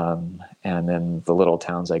 And then the little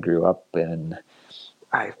towns I grew up in,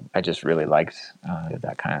 I just really liked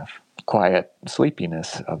that kind of quiet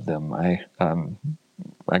sleepiness of them. I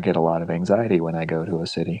get a lot of anxiety when I go to a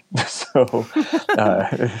city. So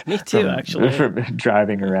me too, actually. From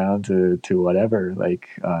driving around to whatever,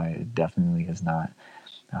 it definitely is not.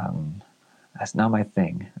 That's not my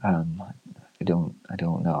thing. I don't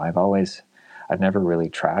know. I've never really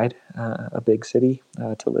tried a big city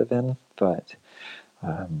to live in, but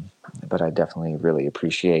I definitely really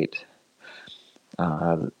appreciate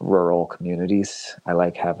rural communities. I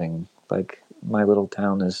like having, my little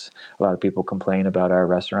town is, a lot of people complain about our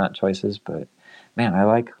restaurant choices, but man, I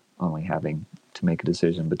like only having to make a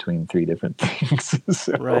decision between 3 different things.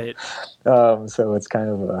 So, right. So it's kind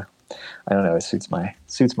of I don't know, it suits my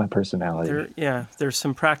personality. There's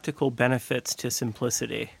some practical benefits to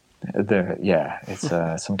simplicity.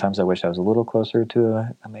 It's sometimes I wish I was a little closer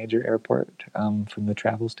to a major airport from the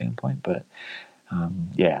travel standpoint, but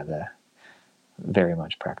the very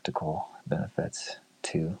much practical benefits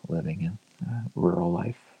to living in rural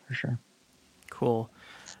life for sure. Cool.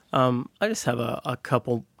 I just have a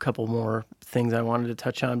couple more things I wanted to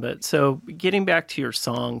touch on, but so getting back to your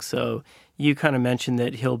song, so you kind of mentioned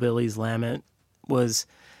that Hillbilly's Lament was,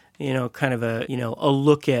 kind of a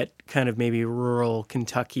look at kind of maybe rural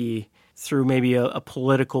Kentucky through maybe a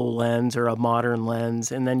political lens or a modern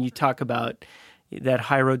lens. And then you talk about that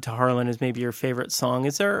High Road to Harlan is maybe your favorite song.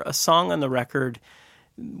 Is there a song on the record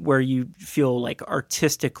where you feel like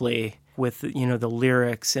artistically with, the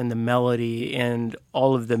lyrics and the melody and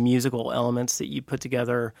all of the musical elements that you put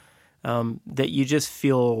together that you just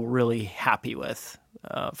feel really happy with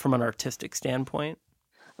from an artistic standpoint?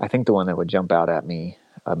 I think the one that would jump out at me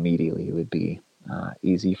immediately would be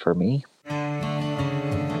Easy for Me.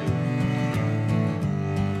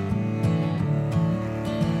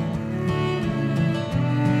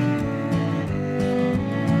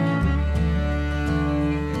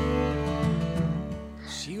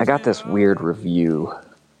 I got this weird review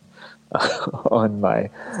on my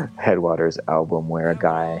Headwaters album where a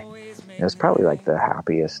guy, it was probably like the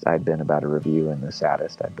happiest I'd been about a review and the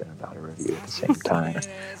saddest I'd been about a review at the same time.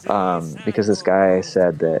 Because this guy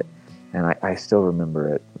said that, and I still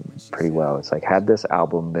remember it pretty well, it's like, had this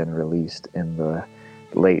album been released in the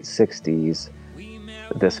late 60s,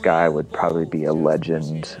 this guy would probably be a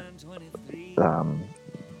legend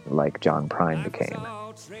like John Prine became.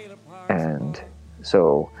 And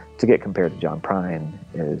so to get compared to John Prine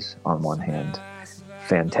is, on one hand,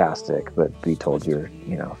 fantastic, but be told you're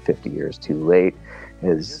 50 years too late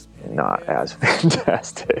is not as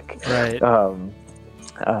fantastic. Right.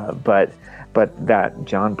 But that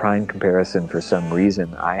John Prine comparison, for some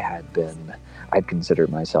reason, I'd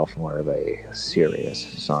considered myself more of a serious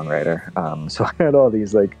songwriter. So I had all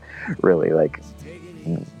these really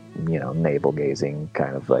navel gazing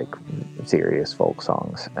kind of serious folk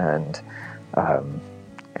songs,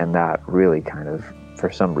 and that really kind of,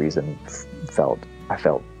 for some reason, I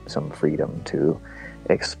felt some freedom to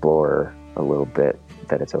explore a little bit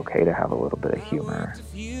that it's okay to have a little bit of humor.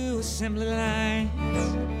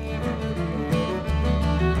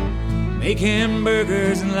 Make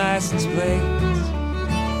hamburgers and license plates.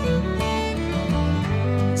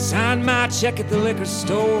 Sign my check at the liquor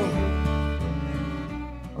store.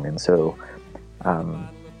 And so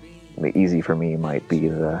the Easy for Me might be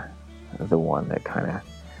the one that kind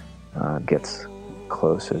of gets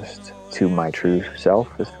closest to my true self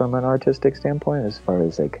as from an artistic standpoint, as far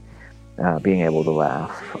as being able to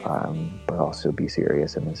laugh but also be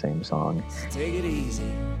serious in the same song. Take it easy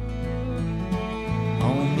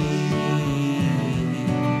on me.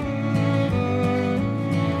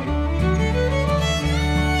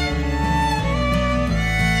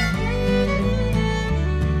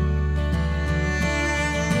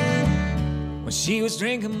 When she was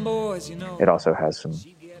drinking, boys, it also has some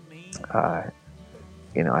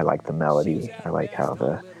I like the melody. I like how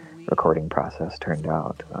the recording process turned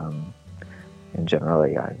out. And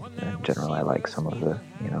generally, I like some of the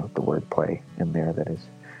the wordplay in there that is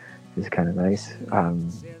is kind of nice.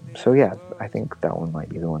 So yeah, I think that one might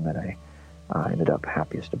be the one that I ended up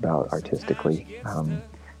happiest about artistically.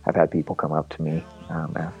 I've had people come up to me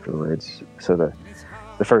afterwards. So the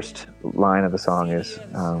first line of the song is,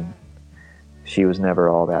 she was never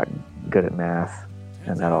all that good at math,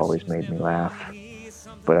 and that always made me laugh.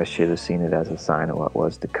 But I should have seen it as a sign of what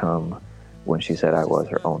was to come when she said I was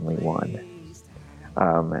her only one.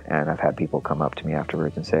 And I've had people come up to me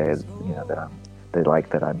afterwards and say, you know, that they like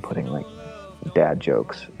that I'm putting like dad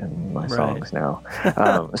jokes in my songs now.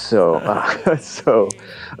 And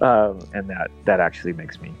that actually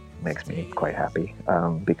makes me quite happy,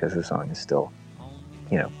 because the song is still,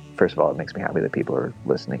 you know, first of all, it makes me happy that people are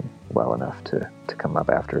listening well enough to come up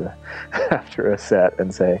after a set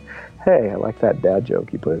and say, hey, I like that dad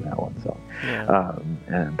joke you put in that one song. Yeah.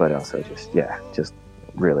 But also just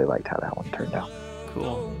really liked how that one turned out.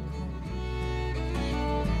 Cool.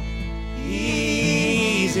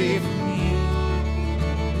 Easy for me.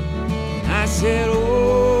 I said,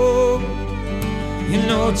 oh, you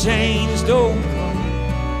know, change don't come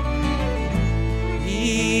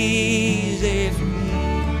easy for me.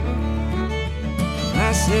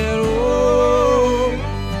 I said, oh,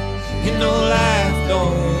 you know, life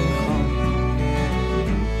don't come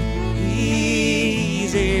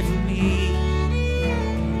easy for me.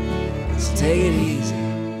 So take it easy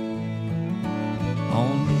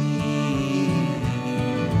on me.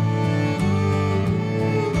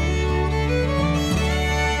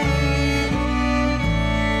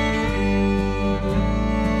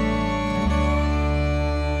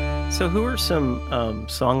 So who are some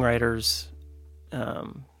songwriters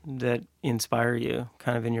that inspire you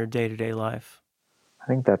kind of in your day-to-day life? I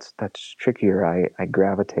think that's trickier. I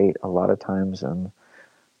gravitate a lot of times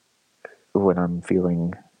when I'm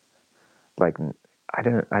feeling like, I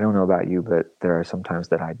don't know about you, but there are some times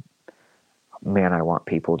that I want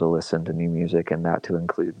people to listen to new music, and that to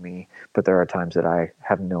include me. But there are times that I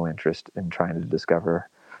have no interest in trying to discover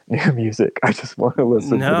new music. I just want to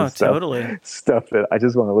listen to the stuff that I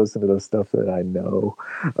just want to listen to the stuff that I know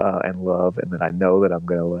and love, and that I know that I'm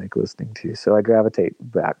going to like listening to. So I gravitate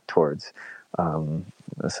back towards some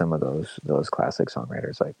of those classic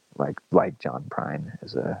songwriters, like John Prine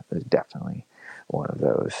is definitely one of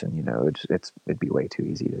those. And you know, it'd be way too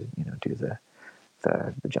easy to, you know, do the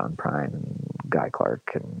John Prine and Guy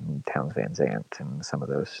Clark and Townes Van Zandt and some of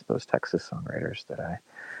those Texas songwriters that I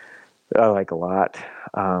like a lot.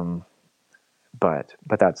 But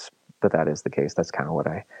that is the case. That's kind of what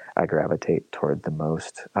I gravitate toward the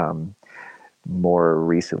most. More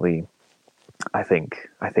recently, I think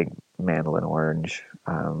Mandolin Orange,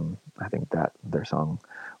 I think that their song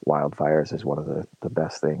Wildfires is one of the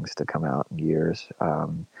best things to come out in years.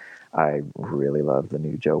 I really love the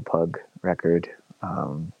new Joe Pug record.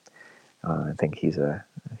 I think he's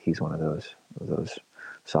one of those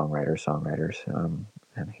songwriters,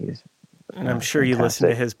 and he's. And I'm sure fantastic. You listen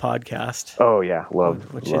to his podcast. Oh yeah,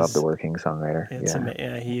 love the Working Songwriter.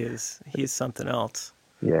 He's something else.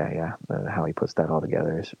 Yeah. How he puts that all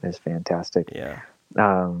together is fantastic. Yeah.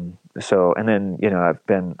 So, and then, you know,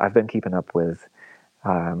 I've been keeping up with.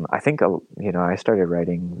 I think, you know, I started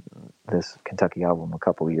writing this Kentucky album a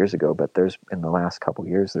couple of years ago, but in the last couple of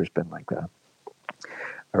years, there's been like a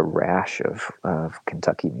rash of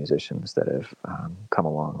Kentucky musicians that have come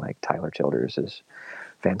along. Like Tyler Childers is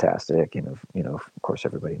fantastic. You know, of course,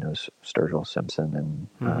 everybody knows Sturgill Simpson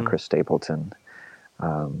and Chris Stapleton.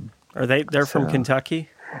 Are they're from Kentucky?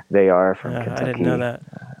 They are from Kentucky. I didn't know that.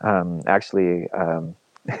 Actually,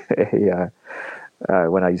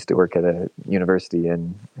 when I used to work at a university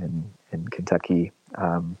in Kentucky,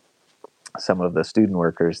 some of the student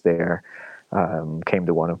workers there came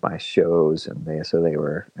to one of my shows, and they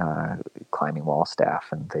were climbing wall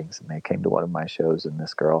staff and things, and they came to one of my shows, and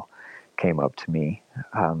this girl came up to me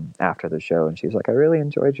after the show, and she was like, I really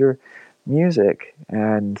enjoyed your music,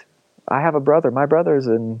 and I have a brother. My brother's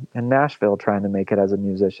in Nashville trying to make it as a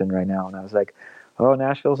musician right now. And I was like, oh,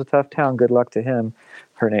 Nashville's a tough town. Good luck to him.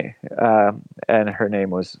 Her name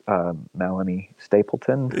was Melanie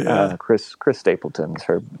Stapleton. Yeah. Chris Stapleton's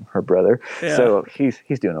her brother. Yeah. So he's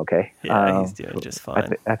doing okay. Yeah, he's doing just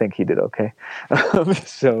fine. I think he did okay.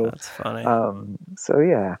 So that's funny.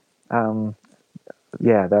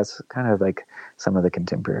 Yeah, that's kind of like some of the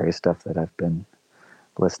contemporary stuff that I've been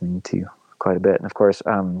listening to quite a bit. And of course,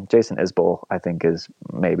 Jason Isbell, I think, is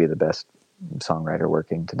maybe the best songwriter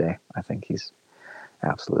working today. I think he's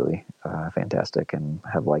absolutely fantastic, and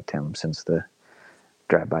have liked him since the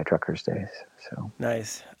Drive-By Truckers days. So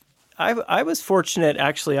nice. I was fortunate,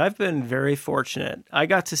 actually. I've been very fortunate. I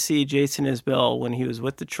got to see Jason Isbell when he was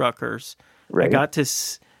with the Truckers. Right.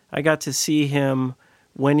 I got to see him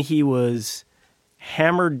when he was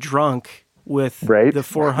hammered drunk with the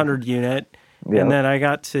 400 unit. Yeah. And then I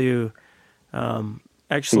got to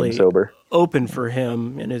actually sober. open for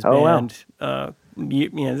him and his band. Wow.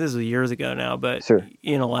 This was years ago now, but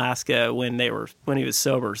in Alaska when he was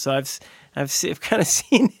sober. So I've kind of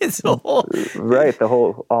seen his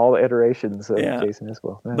whole all iterations of Jason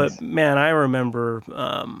Isbell. Nice. But man, I remember,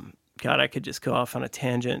 God, I could just go off on a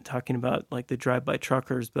tangent talking about like the drive-by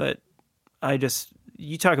truckers, but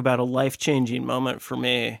you talk about a life-changing moment for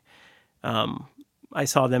me. I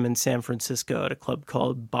saw them in San Francisco at a club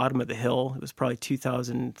called Bottom of the Hill. It was probably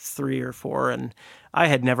 2003 or 4, and I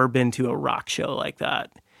had never been to a rock show like that.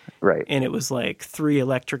 Right. And it was like 3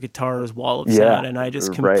 electric guitars, wall of sound, and I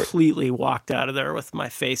just completely walked out of there with my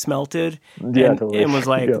face melted. Yeah, totally. And was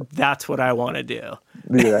like, that's what I want to do.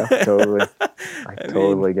 Yeah, totally. I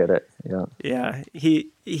totally get it. Yeah. Yeah.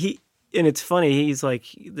 He and it's funny, he's like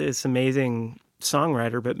this amazing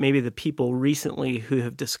songwriter, but maybe the people recently who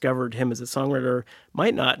have discovered him as a songwriter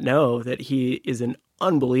might not know that he is an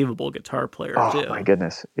unbelievable guitar player too. Oh my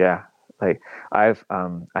goodness. Yeah. Like I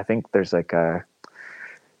think there's like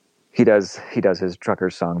he does his trucker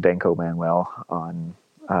song Danko Manuel on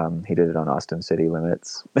he did it on Austin City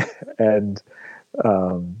Limits and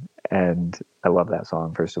I love that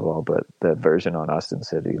song first of all, but the version on Austin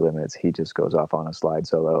City Limits, he just goes off on a slide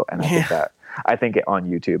solo, and I think on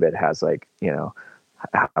YouTube it has like,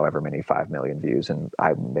 however many 5 million views, and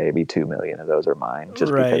maybe 2 million of those are mine,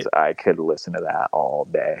 just because I could listen to that all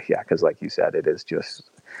day. Yeah, because like you said, it is just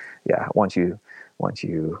once you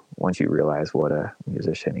realize what a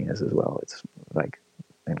musician he is as well, it's like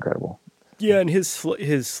incredible. Yeah, and his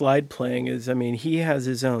slide playing is, he has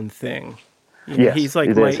his own thing. He's like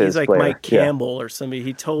Mike Campbell or somebody.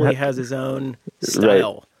 He totally has his own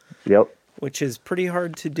style. Right. Yep. Which is pretty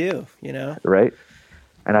hard to do, Right.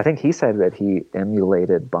 And I think he said that he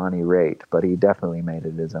emulated Bonnie Raitt, but he definitely made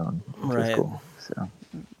it his own. Which is cool. So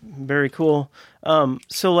very cool.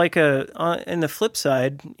 So like in the flip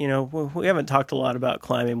side, we haven't talked a lot about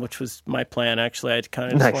climbing, which was my plan. Actually, I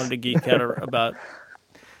kind of just wanted to geek out about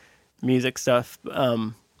music stuff.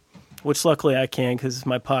 Which luckily I can because it's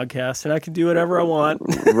my podcast and I can do whatever I want.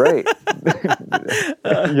 Right.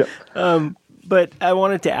 But I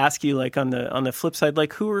wanted to ask you, like on the flip side,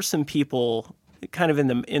 like who are some people kind of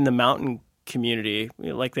in the mountain community?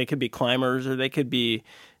 Like they could be climbers or they could be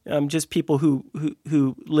just people who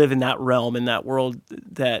live in that realm, in that world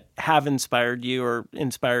that have inspired you or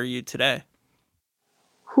inspire you today.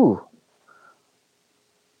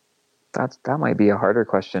 That might be a harder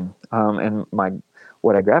question. And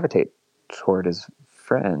what I gravitate toward is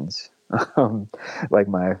friends. Like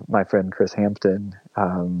my friend Chris Hampton,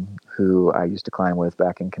 who I used to climb with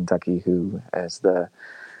back in Kentucky, who has the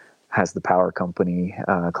Power Company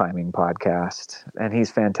climbing podcast, and he's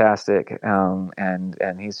fantastic.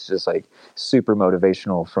 And he's just like super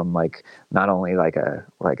motivational from like not only like a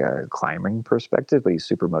climbing perspective, but he's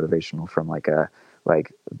super motivational from like a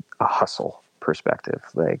hustle perspective,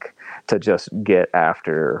 like to just get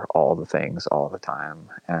after all the things all the time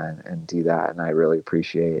and do that. And I really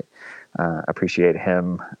appreciate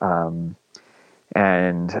him.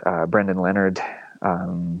 And Brendan Leonard,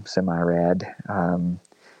 semi-rad,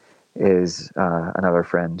 is another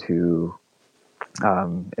friend who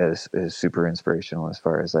is super inspirational as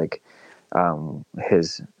far as like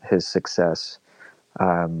his success,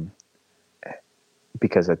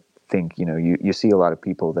 because I think you see a lot of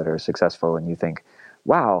people that are successful and you think,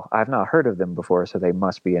 wow, I've not heard of them before, so they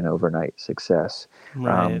must be an overnight success.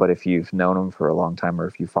 Right. But if you've known them for a long time, or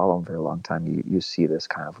if you follow them for a long time, you see this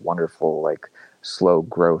kind of wonderful like slow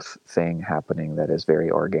growth thing happening that is very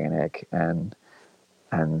organic and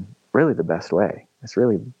really the best way. It's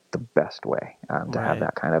really the best way to have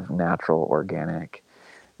that kind of natural, organic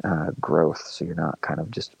growth, so you're not kind of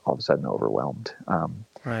just all of a sudden overwhelmed.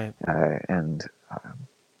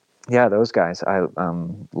 Those guys I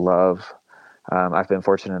love. I've been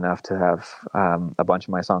fortunate enough to have a bunch of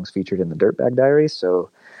my songs featured in the Dirtbag Diaries. So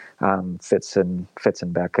Fitz and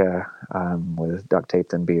Becca with Duct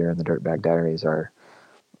Taped and Beer and the Dirtbag Diaries are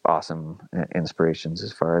awesome inspirations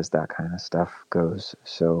as far as that kind of stuff goes.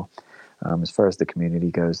 So as far as the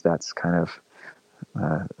community goes, that's kind of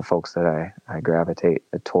the folks that I gravitate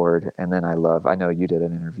toward. And then I know you did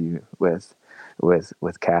an interview with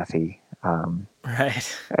Kathy.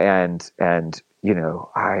 Right. And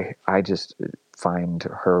I just find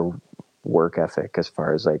her work ethic as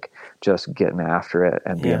far as like just getting after it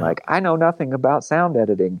and being like, I know nothing about sound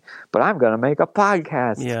editing, but I'm going to make a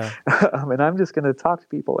podcast. Yeah. And I'm just going to talk to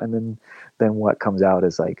people. And then what comes out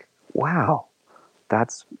is like, wow,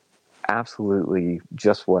 that's absolutely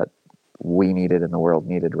just what we needed and the world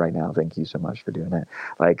needed right now. Thank you so much for doing it.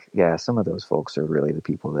 Like, yeah, some of those folks are really the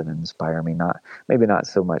people that inspire me. Maybe not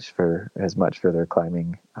so much for their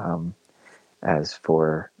climbing, as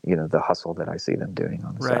for, the hustle that I see them doing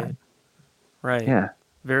on the side. Right. Yeah.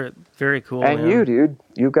 Very, very cool. And man. you, dude,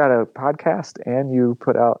 you've got a podcast and you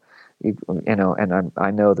put out, and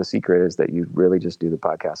I know the secret is that you really just do the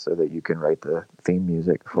podcast so that you can write the theme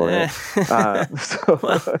music for it.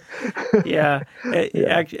 Yeah.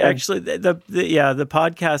 Actually, the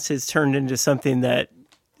podcast has turned into something that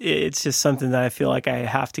it's just something that I feel like I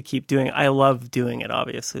have to keep doing. I love doing it,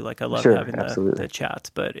 obviously. Like I love having the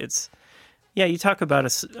chats, but it's, you talk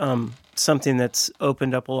about something that's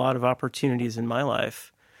opened up a lot of opportunities in my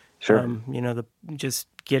life. Sure. Just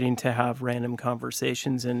getting to have random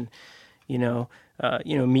conversations and,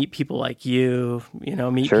 meet people like you,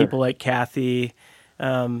 meet people like Kathy.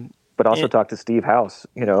 But also talk to Steve House,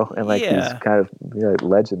 and these kind of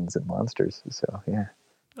legends and monsters. So, yeah.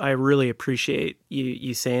 I really appreciate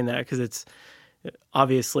you saying that, because it's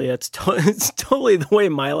obviously it's totally the way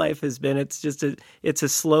my life has been. It's just it's a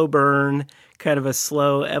slow burn, kind of a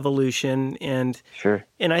slow evolution. And sure.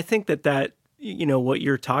 And I think that what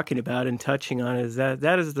you're talking about and touching on is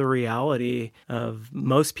that is the reality of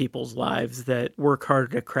most people's lives that work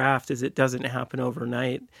hard to craft, is it doesn't happen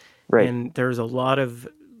overnight. Right. And there's a lot of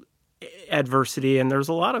adversity and there's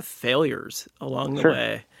a lot of failures along the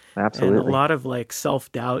way. Absolutely. And a lot of like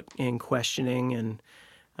self-doubt and questioning. And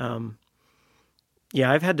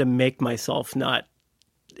I've had to make myself not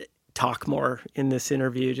talk more in this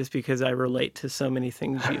interview just because I relate to so many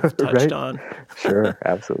things you've touched on. Sure,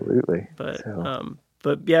 absolutely. But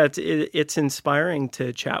yeah, it's inspiring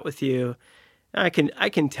to chat with you. I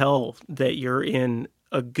can tell that you're in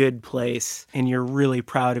a good place and you're really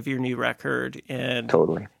proud of your new record. And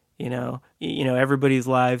totally. Everybody's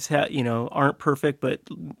lives aren't perfect, but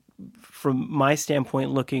from my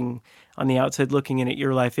standpoint, looking on the outside, looking in at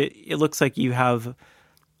your life, it looks like you have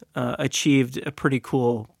achieved a pretty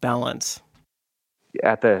cool balance.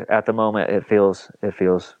 At the moment, it feels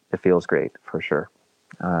great for sure.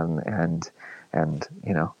 And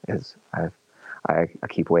I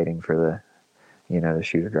keep waiting for the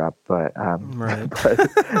shoe to drop, but right.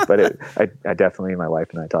 but I definitely, my wife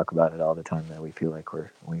and I talk about it all the time, that we feel like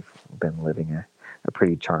we've been living a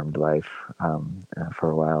pretty charmed life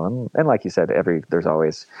for a while, and like you said, there's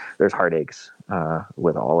heartaches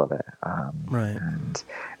with all of it, right?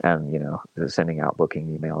 And sending out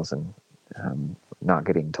booking emails and not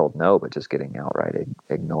getting told no, but just getting outright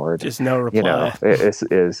ignored, just no reply. Is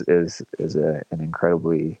an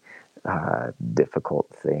incredibly difficult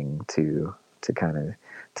thing to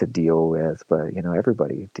deal with, but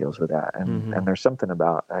everybody deals with that, and and there's something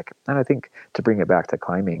about and I think, to bring it back to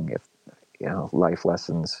climbing, if life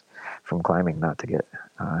lessons from climbing, not to get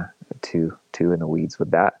too in the weeds with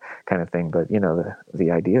that kind of thing, but the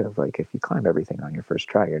idea of if you climb everything on your first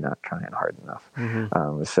try, you're not trying hard enough.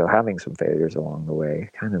 So having some failures along the way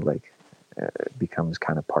kind of becomes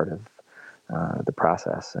kind of part of the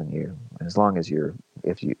process, and as long as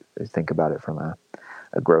if you think about it from a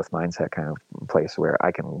growth mindset kind of place, where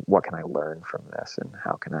what can I learn from this, and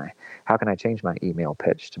how can I change my email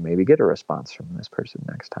pitch to maybe get a response from this person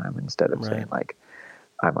next time, instead of saying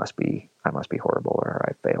I must be horrible, or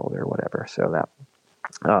I failed, or whatever. So that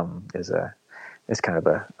is kind of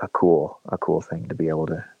a cool thing to be able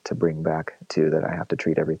to bring back to, that I have to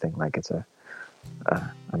treat everything like it's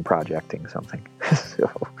I'm projecting something.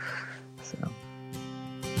 so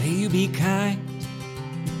May you be kind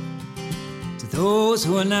to those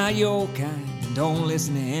who are not your kind, and don't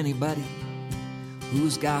listen to anybody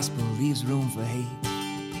whose gospel leaves room for hate,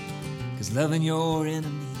 'cause loving your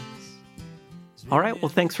enemies. All right, well,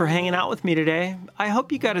 thanks for hanging out with me today. I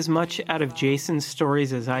hope you got as much out of Jason's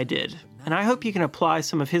stories as I did, and I hope you can apply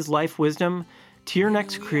some of his life wisdom to your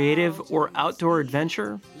next creative or outdoor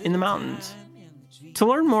adventure in the mountains. To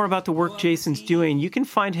learn more about the work Jason's doing, you can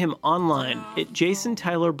find him online at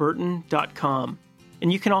jasontylerburton.com.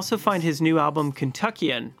 And you can also find his new album,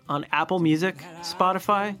 Kentuckian, on Apple Music,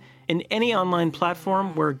 Spotify, and any online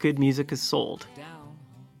platform where good music is sold.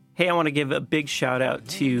 Hey, I want to give a big shout out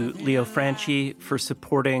to Leo Franchi for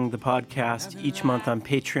supporting the podcast each month on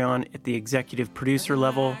Patreon at the executive producer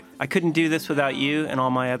level. I couldn't do this without you and all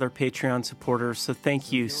my other Patreon supporters, so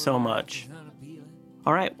thank you so much.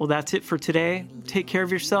 All right, well, that's it for today. Take care of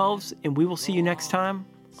yourselves, and we will see you next time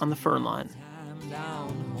on The Fern Line.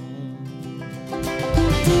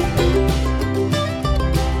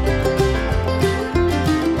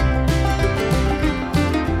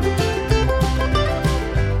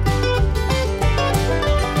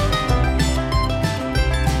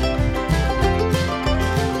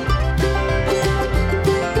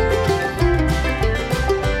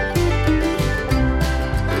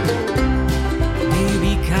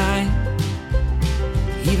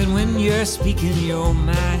 speaking your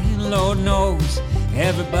mind. Lord knows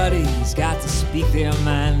everybody's got to speak their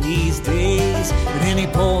mind these days. But any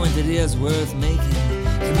point that is worth making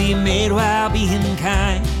can be made while being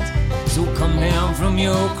kind. So come down from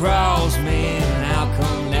your cross, man, and I'll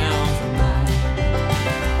come down from mine.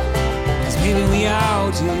 'Cause maybe we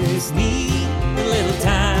all just need a little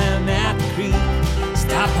time at the creek.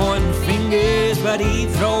 Stop pointing fingers, buddy,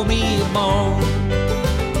 throw me a bone.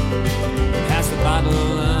 Pass the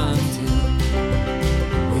bottle until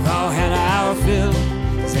we've all had our fill.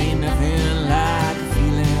 'Cause ain't nothing like the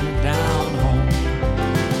feeling down home.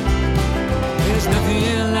 There's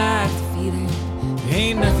nothing like the feeling.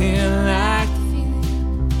 Ain't nothing like the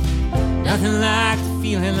feeling. Nothing like the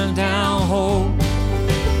feeling down home.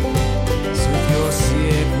 So if you're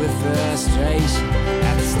sick with frustration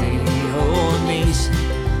after staying in your nation,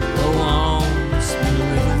 go on, spend a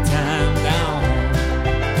little time down home.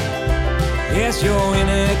 Yes, you're in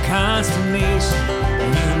a consternation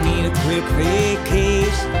and you need a quick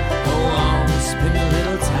vacation.